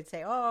 because they would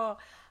say, oh,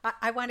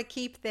 I want to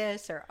keep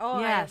this, or,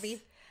 oh, yes.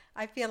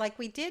 I feel like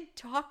we did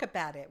talk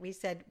about it. We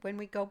said, when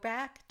we go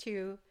back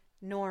to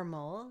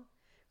normal,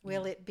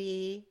 will it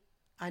be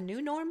a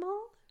new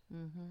normal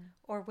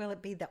or will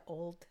it be the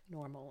old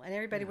normal? And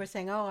everybody was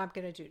saying, oh, I'm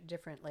going to do it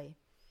differently.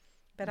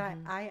 But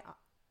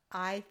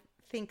I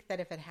think that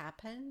if it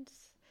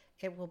happens,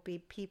 it will be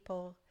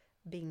people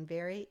being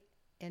very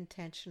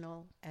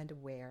intentional and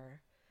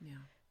aware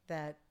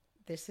that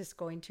this is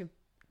going to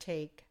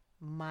take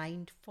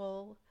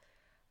mindful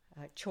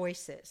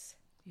choices,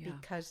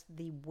 because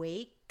the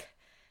wake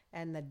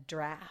and the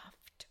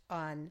draft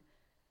on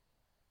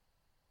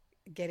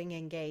getting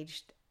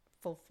engaged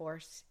full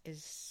force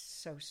is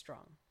so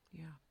strong.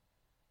 Yeah.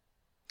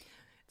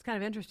 It's kind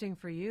of interesting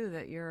for you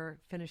that you're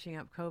finishing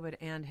up COVID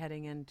and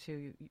heading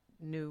into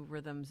new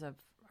rhythms of,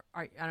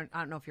 I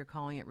don't know if you're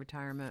calling it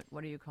retirement.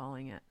 What are you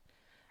calling it?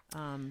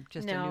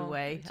 Just a new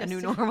way, a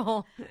new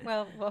normal.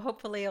 Well,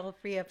 hopefully it'll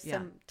free up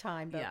some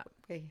time. But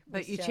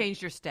but you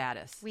changed your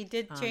status. We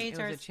did change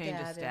our change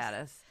of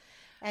status.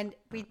 And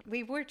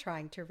we were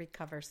trying to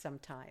recover some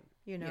time,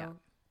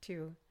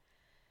 to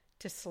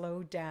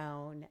slow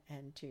down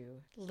and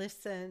to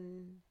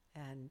listen.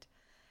 And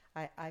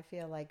I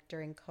feel like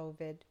during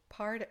COVID,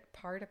 part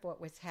of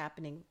what was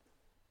happening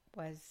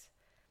was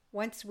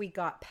once we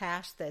got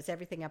past this,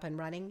 everything up and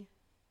running,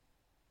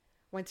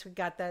 once we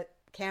got the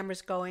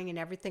cameras going and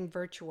everything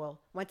virtual,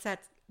 once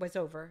that was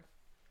over,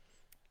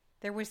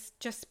 there was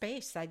just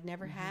space I'd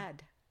never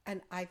had.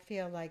 And I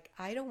feel like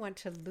I don't want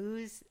to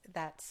lose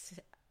that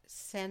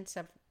sense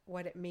of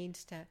what it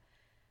means to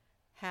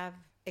have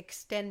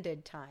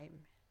extended time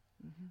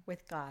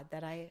with God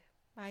that I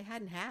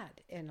hadn't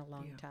had in a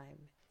long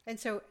time. And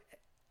so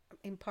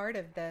in part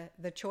of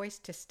the choice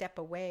to step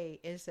away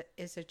is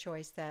a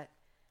choice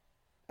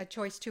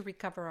to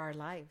recover our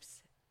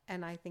lives.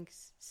 And I think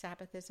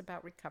Sabbath is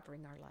about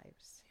recovering our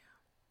lives. Yeah.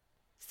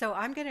 So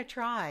I'm going to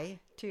try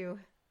to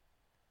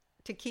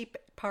keep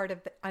part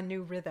of a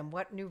new rhythm.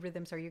 What new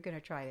rhythms are you going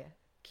to try to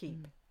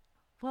keep?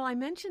 Well, I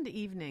mentioned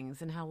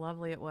evenings and how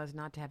lovely it was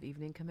not to have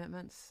evening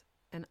commitments.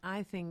 And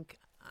I think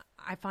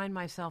I find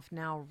myself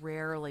now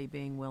rarely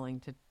being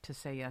willing to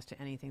say yes to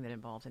anything that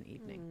involves an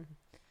evening.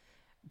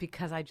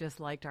 Because I just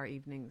liked our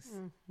evenings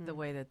the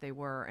way that they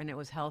were. And it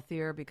was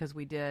healthier because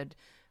we did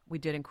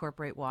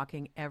incorporate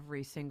walking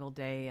every single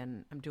day,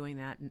 and I'm doing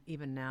that. And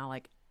even now,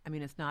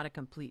 it's not a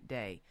complete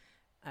day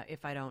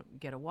if I don't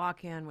get a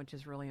walk in, which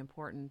is really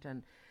important.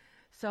 And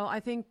so I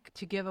think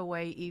to give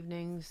away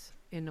evenings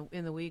in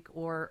the week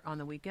or on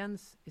the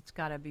weekends, it's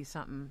got to be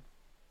something.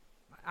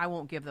 I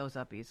won't give those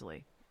up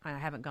easily. I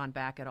haven't gone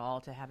back at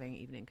all to having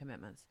evening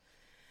commitments.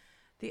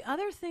 The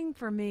other thing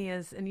for me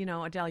is, and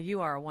Adele,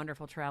 you are a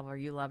wonderful traveler.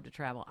 You love to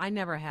travel. I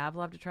never have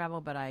loved to travel,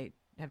 but I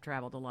have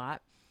traveled a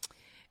lot.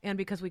 And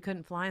because we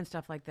couldn't fly and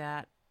stuff like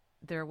that,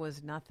 there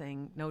was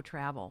no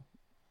travel.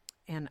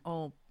 And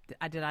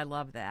I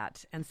love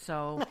that. And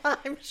so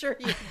I'm sure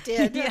you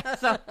did.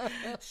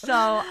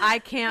 so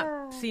I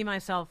can't see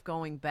myself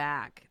going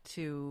back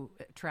to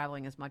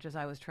traveling as much as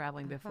I was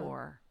traveling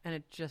before. And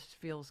it just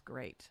feels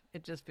great.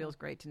 It just feels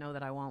great to know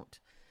that I won't,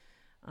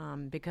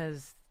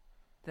 because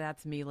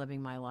that's me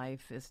living my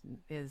life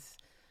is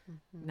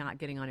not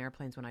getting on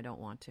airplanes when I don't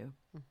want to.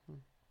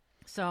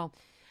 So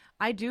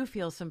I do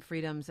feel some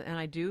freedoms, and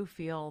I do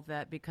feel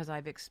that because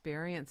I've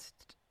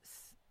experienced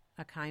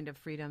a kind of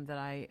freedom that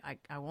I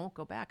won't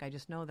go back. I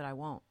just know that I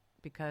won't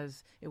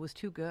because it was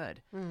too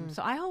good.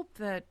 So I hope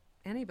that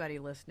anybody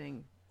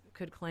listening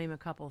could claim a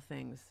couple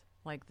things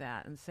like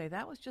that and say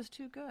that was just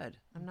too good.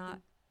 I'm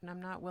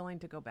not willing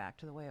to go back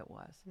to the way it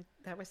was.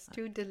 That was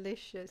too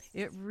delicious.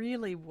 It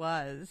really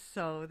was.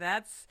 So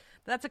that's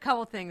a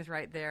couple things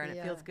right there, and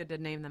it feels good to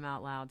name them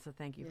out loud. So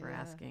thank you for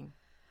asking.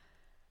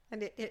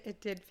 And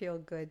it did feel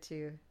good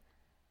to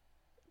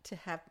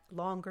have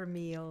longer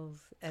meals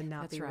and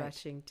not be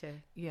rushing to.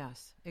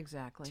 Yes,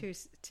 exactly.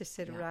 To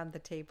sit around the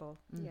table.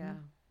 Yeah.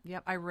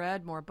 Yep. I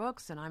read more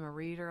books, and I'm a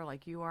reader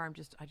like you are.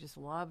 I just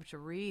love to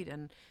read,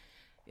 and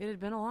it had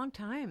been a long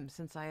time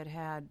since I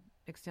had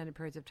extended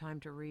periods of time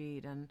to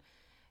read, and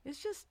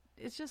it's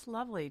just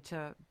lovely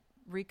to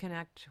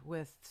reconnect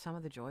with some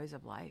of the joys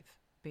of life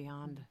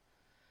beyond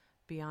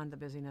the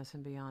busyness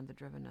and beyond the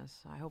drivenness.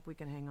 I hope we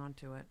can hang on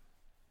to it.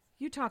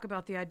 You talk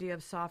about the idea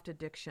of soft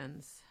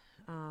addictions,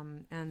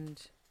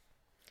 and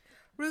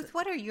Ruth,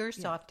 what are your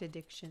soft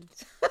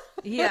addictions?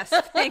 Yes,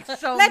 thanks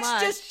so much.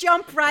 Let's just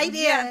jump right in.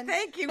 Yeah,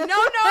 thank you. No,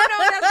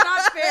 that's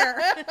not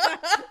fair.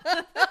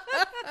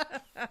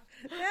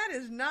 That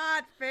is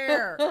not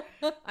fair.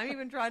 I'm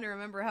even trying to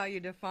remember how you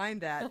define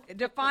that.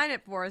 Define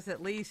it for us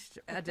at least,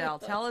 Adele.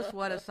 Tell us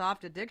what a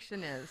soft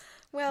addiction is.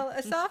 Well,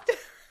 a soft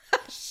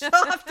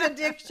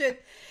addiction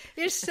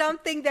is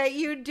something that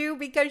you do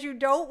because you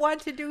don't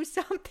want to do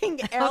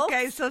something else.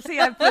 Okay, so see,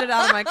 I put it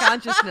out of my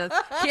consciousness.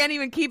 Can't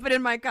even keep it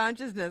in my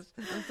consciousness.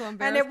 I'm so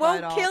embarrassed. And it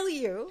won't kill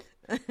you,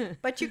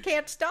 but you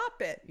can't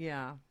stop it.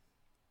 Yeah.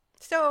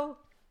 So,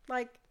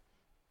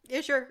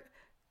 is your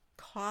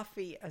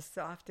coffee a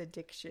soft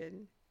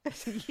addiction?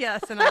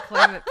 Yes, and I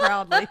claim it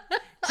proudly.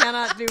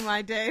 Cannot do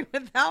my day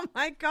without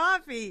my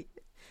coffee.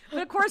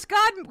 But of course,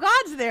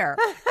 God's there.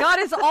 God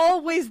is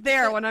always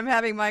there when I'm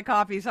having my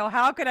coffee. So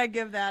how could I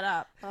give that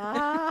up?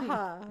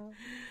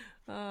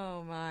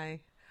 Oh my!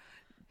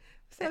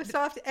 So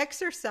soft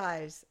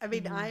exercise. I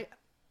mean,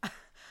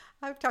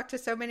 I've talked to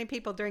so many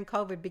people during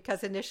COVID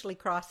because initially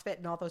CrossFit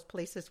and all those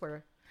places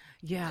were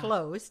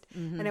closed,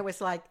 and it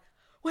was like,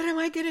 what am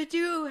I going to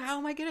do? How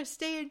am I going to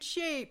stay in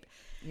shape?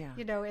 Yeah,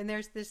 and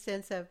there's this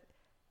sense of,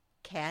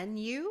 can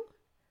you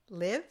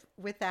live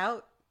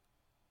without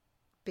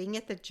being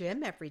at the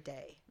gym every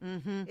day?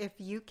 If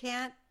you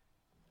can't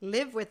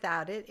live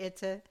without it,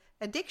 it's a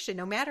addiction,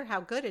 no matter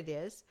how good it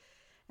is.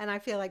 And I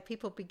feel like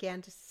people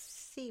began to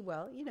see,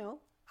 well,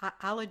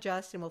 I'll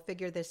adjust and we'll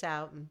figure this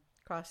out. And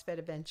CrossFit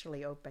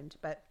eventually opened.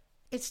 But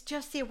it's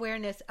just the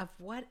awareness of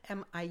what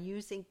am I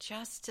using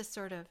just to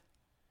sort of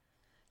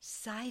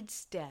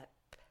sidestep.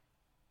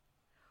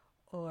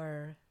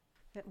 Or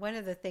one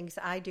of the things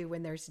I do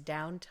when there's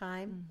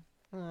downtime,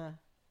 I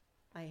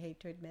hate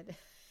to admit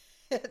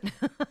it.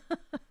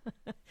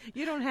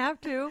 You don't have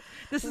to.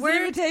 This is an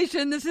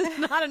invitation. This is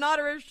not an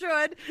order of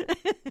should.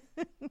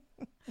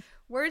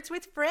 Words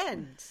with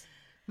friends.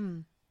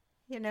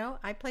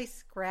 I play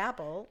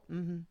Scrabble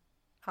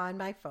on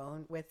my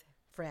phone with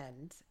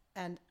friends,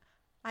 and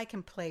I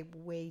can play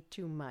way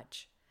too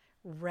much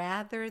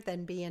rather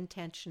than be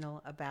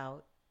intentional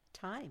about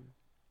time,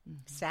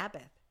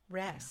 Sabbath,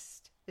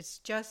 rest. Yeah. It's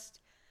just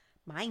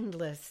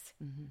mindlessness.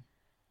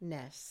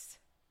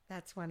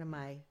 That's one of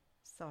my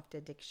soft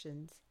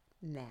addictions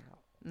now.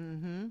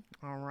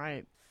 All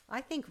right.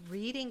 I think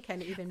reading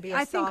can even be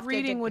a soft addiction. I think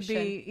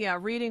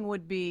reading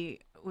would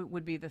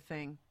be the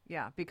thing.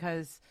 Yeah,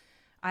 because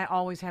I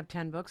always have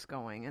 10 books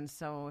going, and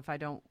so if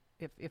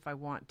I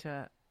want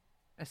to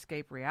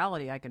escape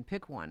reality, I can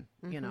pick one,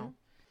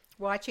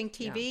 Watching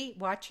TV,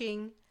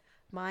 watching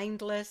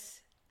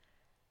mindless.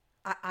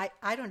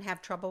 I don't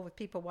have trouble with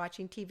people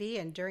watching TV,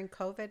 and during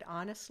COVID,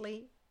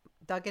 honestly,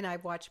 Doug and I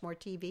have watched more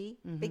TV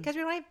because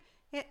we don't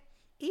have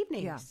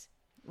evenings. Yeah,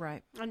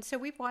 right. And so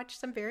we've watched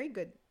some very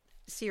good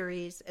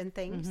series and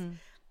things,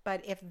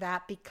 but if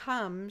that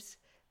becomes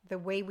the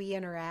way we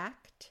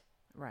interact,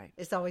 right,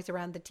 is always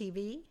around the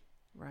TV,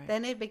 right,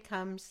 then it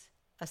becomes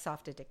a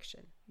soft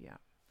addiction. Yeah.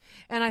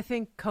 And I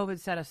think COVID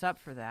set us up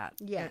for that.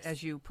 Yes.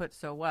 As you put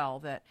so well,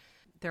 that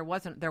there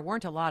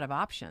weren't a lot of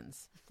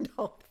options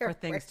for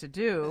things to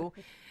do.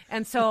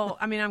 And so,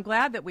 I'm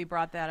glad that we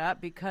brought that up,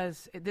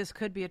 because this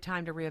could be a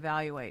time to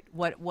reevaluate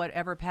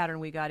whatever pattern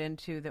we got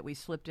into, that we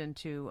slipped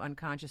into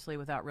unconsciously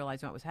without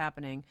realizing what was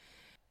happening.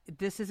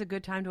 This is a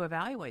good time to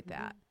evaluate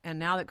that. And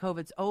now that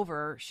COVID's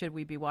over, should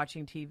we be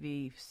watching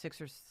TV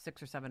six or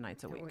 7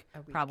 nights a week?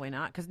 Probably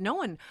not, because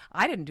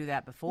I didn't do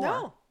that before.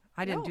 No,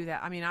 I didn't do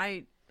that.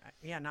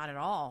 Not at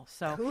all.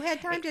 So who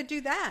had time to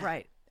do that?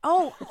 Right.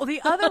 Oh,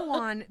 the other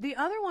one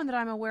that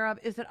I'm aware of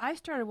is that I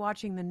started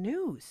watching the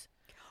news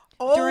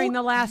during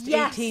the last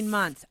 18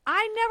 months.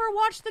 I never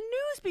watched the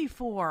news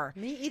before.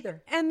 Me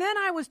either. And then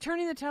I was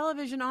turning the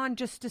television on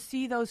just to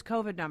see those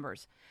COVID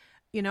numbers.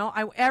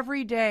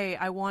 Every day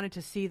I wanted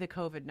to see the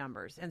COVID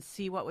numbers and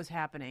see what was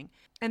happening.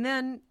 And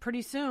then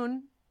pretty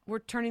soon we're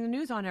turning the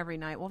news on every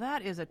night. Well,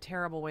 that is a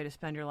terrible way to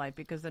spend your life,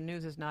 because the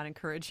news is not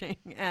encouraging.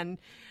 And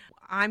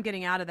I'm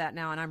getting out of that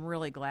now, and I'm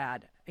really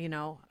glad,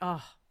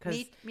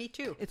 because me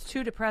too. It's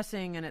too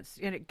depressing, and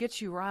it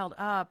gets you riled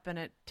up, and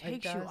it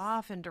takes you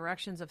off in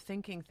directions of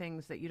thinking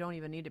things that you don't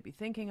even need to be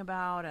thinking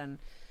about. And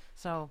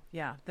so,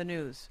 yeah, the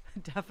news,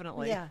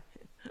 definitely. Yeah.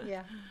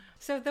 Yeah.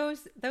 So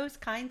those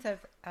kinds of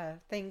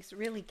things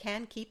really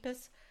can keep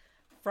us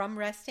from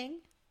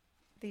resting,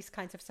 these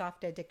kinds of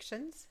soft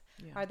addictions.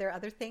 Yeah. Are there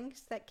other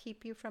things that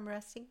keep you from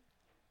resting?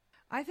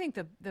 I think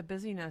the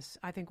busyness,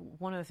 I think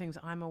one of the things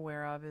I'm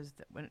aware of is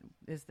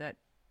that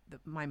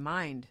my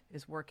mind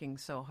is working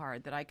so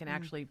hard that I can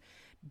actually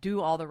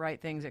do all the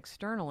right things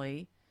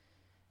externally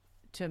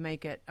to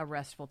make it a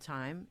restful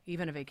time,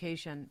 even a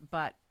vacation.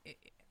 But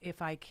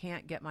if I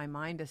can't get my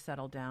mind to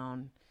settle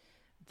down,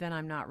 then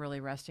I'm not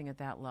really resting at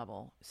that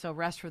level. So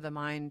rest for the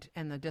mind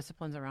and the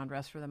disciplines around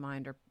rest for the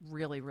mind are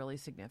really, really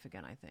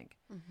significant, I think.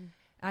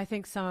 I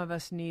think some of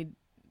us need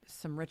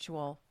some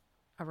ritual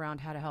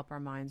around how to help our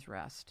minds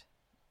rest.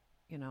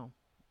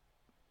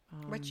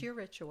 What's your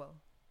ritual?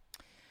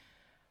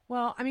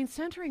 Well,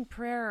 centering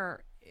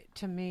prayer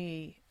to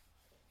me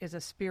is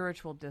a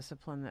spiritual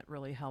discipline that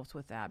really helps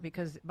with that,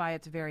 because by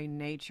its very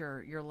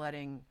nature, you're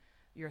letting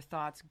your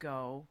thoughts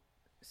go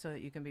so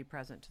that you can be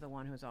present to the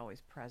one who's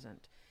always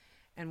present.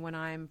 And when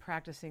I'm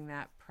practicing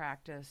that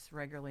practice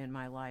regularly in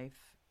my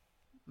life,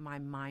 my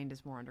mind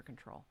is more under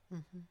control,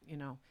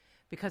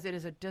 because it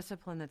is a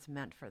discipline that's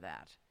meant for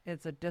that.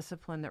 It's a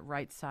discipline that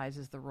right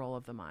sizes the role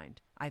of the mind,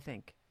 I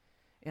think,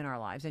 in our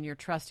lives. And you're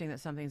trusting that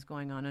something's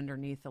going on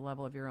underneath the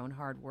level of your own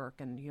hard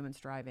work and human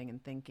striving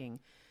and thinking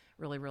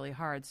really, really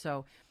hard.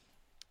 So,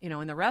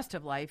 in the rest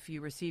of life,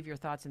 you receive your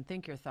thoughts and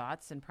think your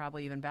thoughts and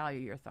probably even value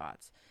your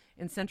thoughts.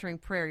 In centering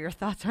prayer, your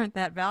thoughts aren't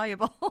that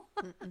valuable.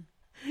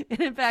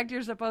 And in fact,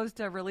 you're supposed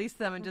to release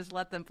them and just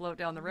let them float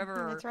down the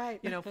river That's right.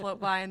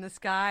 Float by in the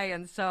sky.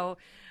 And so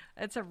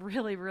it's a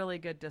really, really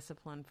good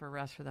discipline for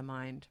rest for the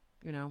mind,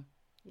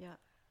 Yeah.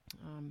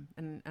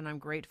 And I'm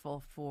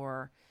grateful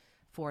for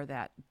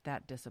that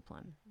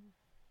discipline.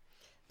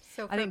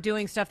 So I think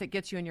doing stuff that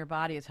gets you in your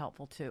body is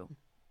helpful too,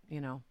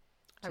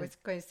 I was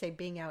going to say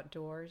being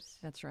outdoors.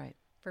 That's right.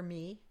 For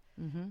me,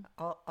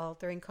 all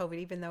during COVID,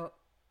 even though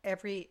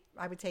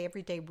I would say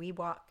every day we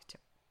walked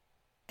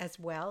as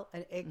well.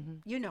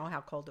 And you know how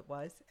cold it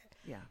was.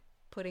 Yeah.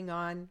 Putting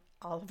on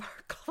all of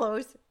our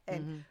clothes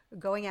and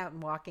going out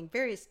and walking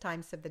various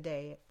times of the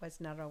day. It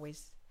was not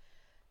always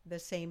the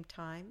same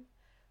time,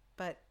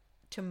 but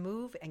to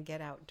move and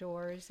get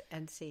outdoors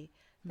and see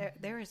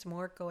There is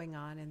more going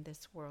on in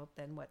this world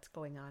than what's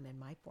going on in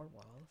my four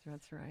walls.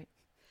 That's right.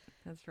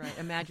 That's right.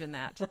 Imagine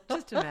that.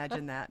 Just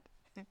imagine that.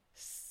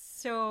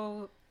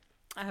 So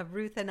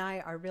Ruth and I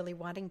are really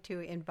wanting to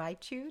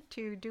invite you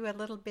to do a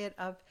little bit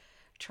of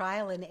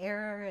trial and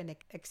error and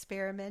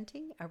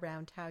experimenting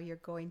around how you're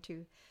going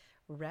to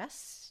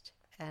rest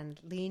and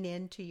lean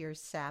into your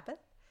Sabbath.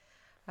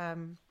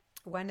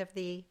 One of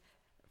the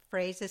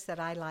phrases that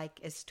I like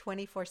is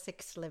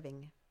 24/6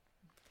 living.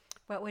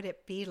 What would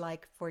it be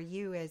like for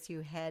you as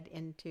you head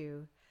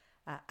into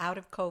out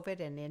of COVID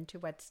and into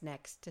what's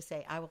next to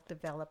say, I will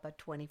develop a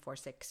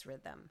 24/6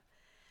 rhythm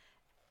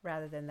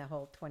rather than the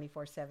whole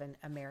 24/7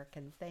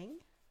 American thing?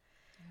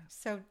 Yeah.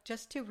 So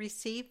just to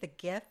receive the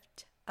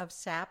gift of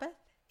Sabbath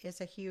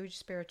is a huge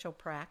spiritual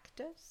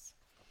practice.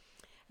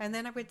 And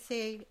then I would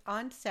say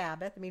on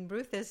Sabbath, I mean,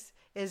 Ruth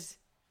is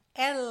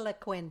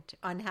eloquent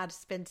on how to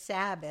spend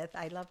Sabbath.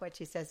 I love what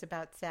she says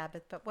about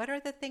Sabbath, but what are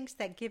the things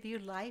that give you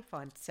life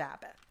on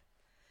Sabbath?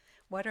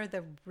 What are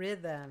the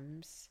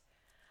rhythms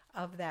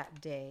of that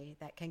day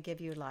that can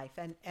give you life?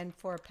 And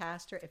for a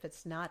pastor, if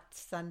it's not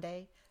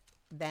Sunday,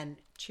 then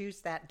choose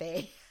that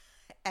day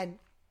and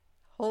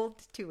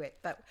hold to it.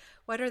 But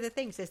what are the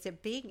things? Is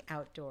it being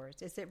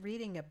outdoors? Is it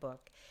reading a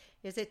book?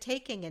 Is it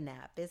taking a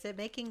nap? Is it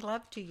making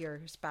love to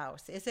your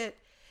spouse? Is it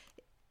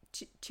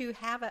to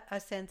have a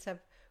sense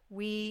of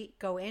we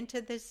go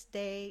into this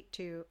day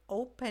to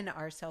open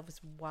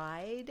ourselves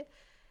wide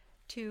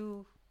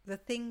to the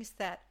things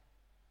that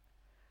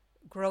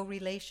grow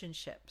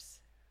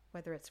relationships,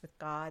 whether it's with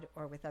God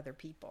or with other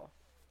people.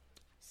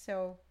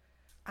 So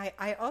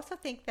I also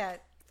think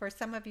that for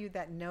some of you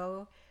that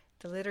know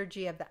the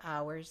Liturgy of the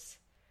Hours,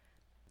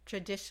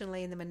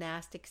 traditionally in the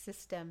monastic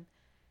system,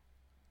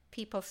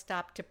 people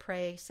stop to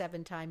pray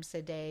 7 times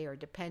a day, or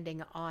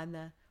depending on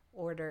the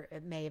order,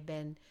 it may have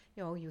been,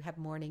 you have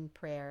morning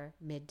prayer,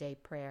 midday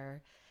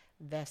prayer,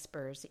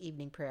 vespers,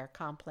 evening prayer,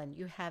 compline.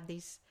 You have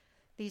these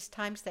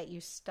times that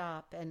you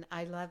stop. And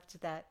I loved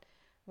that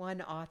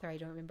one author, I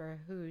don't remember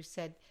who,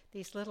 said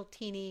these little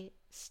teeny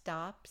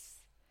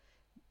stops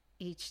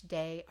each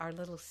day are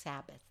little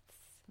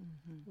Sabbaths,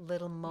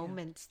 little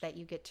moments that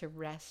you get to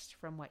rest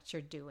from what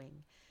you're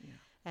doing. Yeah.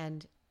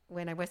 And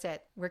when I was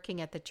working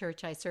at the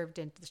church I served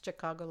in the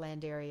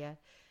Chicagoland area,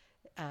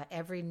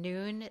 every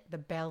noon the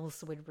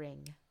bells would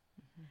ring.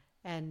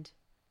 And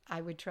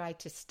I would try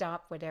to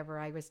stop whatever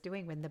I was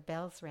doing when the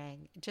bells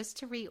rang, just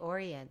to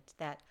reorient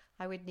that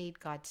I would need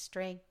God's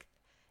strength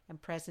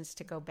and presence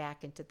to go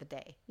back into the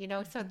day.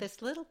 So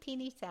this little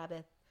teeny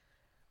Sabbath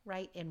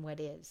right in what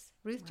is.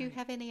 Ruth, do you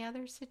have any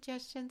other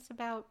suggestions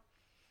about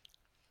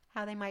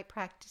how they might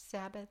practice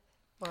Sabbath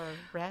or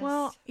rest?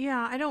 Well,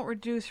 yeah, I don't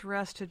reduce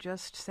rest to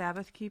just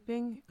Sabbath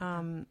keeping.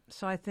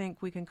 So I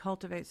think we can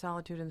cultivate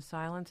solitude and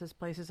silence as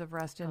places of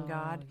rest in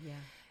God,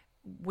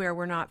 where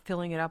we're not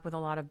filling it up with a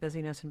lot of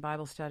busyness and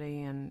Bible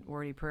study and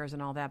wordy prayers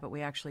and all that, but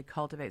we actually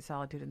cultivate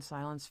solitude and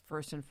silence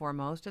first and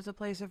foremost as a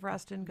place of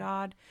rest in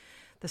God.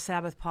 The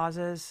Sabbath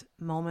pauses,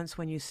 moments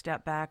when you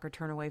step back or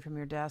turn away from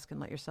your desk and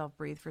let yourself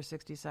breathe for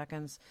 60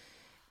 seconds.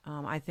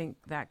 I think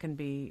that can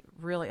be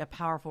really a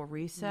powerful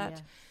reset.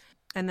 Yeah.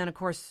 And then, of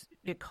course,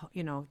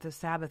 the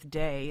Sabbath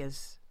day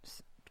is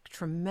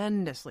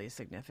tremendously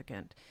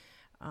significant.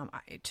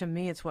 To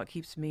me, it's what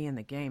keeps me in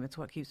the game. It's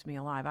what keeps me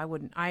alive.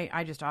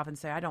 I just often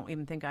say I don't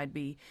even think I'd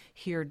be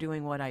here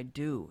doing what I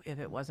do if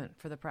it wasn't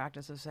for the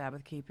practice of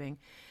Sabbath keeping.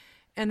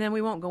 And then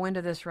we won't go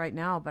into this right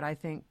now, but I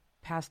think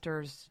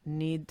pastors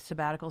need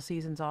sabbatical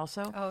seasons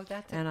also. Oh,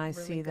 that's and I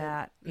really see good.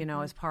 That,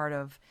 as part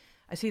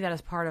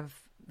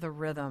of the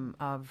rhythm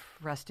of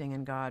resting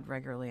in God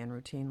regularly and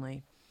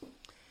routinely.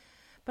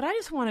 But I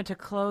just wanted to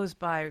close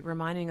by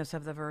reminding us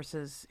of the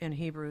verses in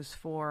Hebrews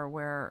 4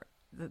 where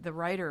the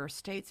writer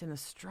states in the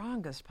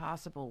strongest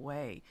possible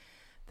way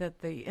that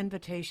the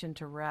invitation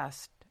to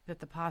rest, that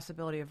the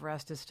possibility of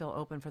rest is still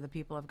open for the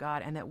people of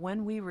God, and that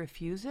when we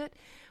refuse it,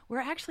 we're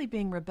actually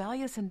being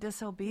rebellious and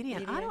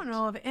disobedient. I don't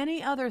know of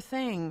any other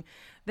thing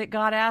that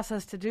God asks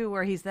us to do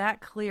where he's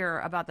that clear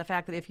about the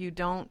fact that if you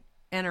don't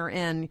enter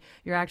in,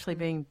 you're actually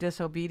being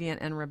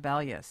disobedient and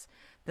rebellious,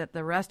 that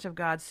the rest of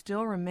God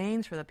still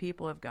remains for the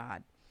people of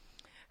God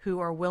who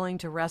are willing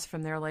to rest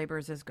from their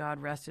labors as God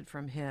rested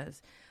from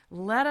his.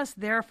 Let us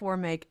therefore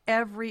make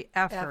every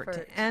effort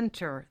to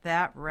enter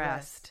that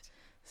rest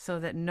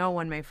so that no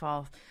one may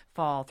fall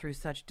through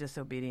such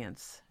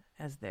disobedience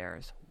as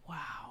theirs.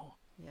 Wow.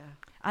 Yeah.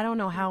 I don't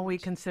know how we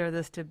consider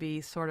this to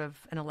be sort of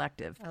an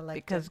elective.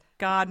 Because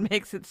God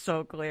makes it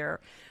so clear.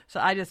 So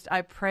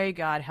I pray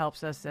God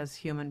helps us as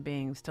human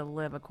beings to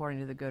live according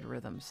to the good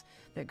rhythms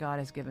that God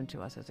has given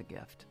to us as a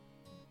gift.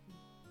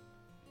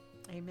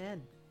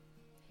 Amen.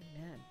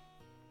 Amen.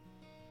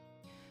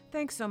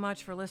 Thanks so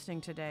much for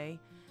listening today.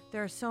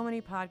 There are so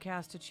many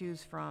podcasts to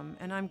choose from,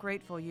 and I'm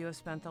grateful you have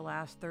spent the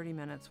last 30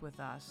 minutes with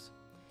us.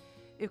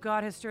 If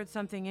God has stirred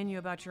something in you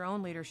about your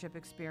own leadership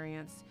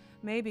experience,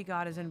 maybe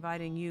God is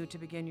inviting you to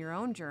begin your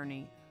own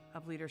journey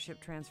of leadership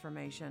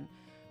transformation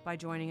by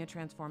joining a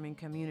transforming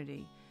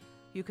community.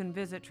 You can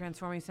visit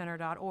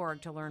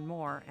transformingcenter.org to learn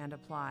more and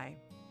apply.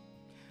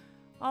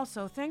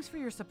 Also, thanks for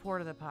your support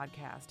of the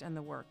podcast and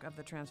the work of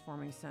the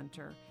Transforming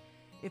Center.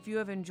 If you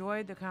have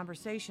enjoyed the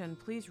conversation,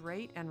 please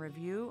rate and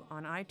review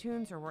on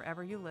iTunes or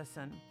wherever you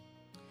listen.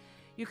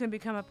 You can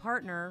become a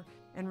partner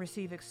and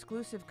receive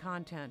exclusive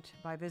content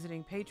by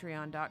visiting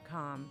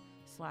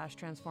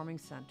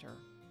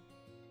patreon.com/transformingcenter.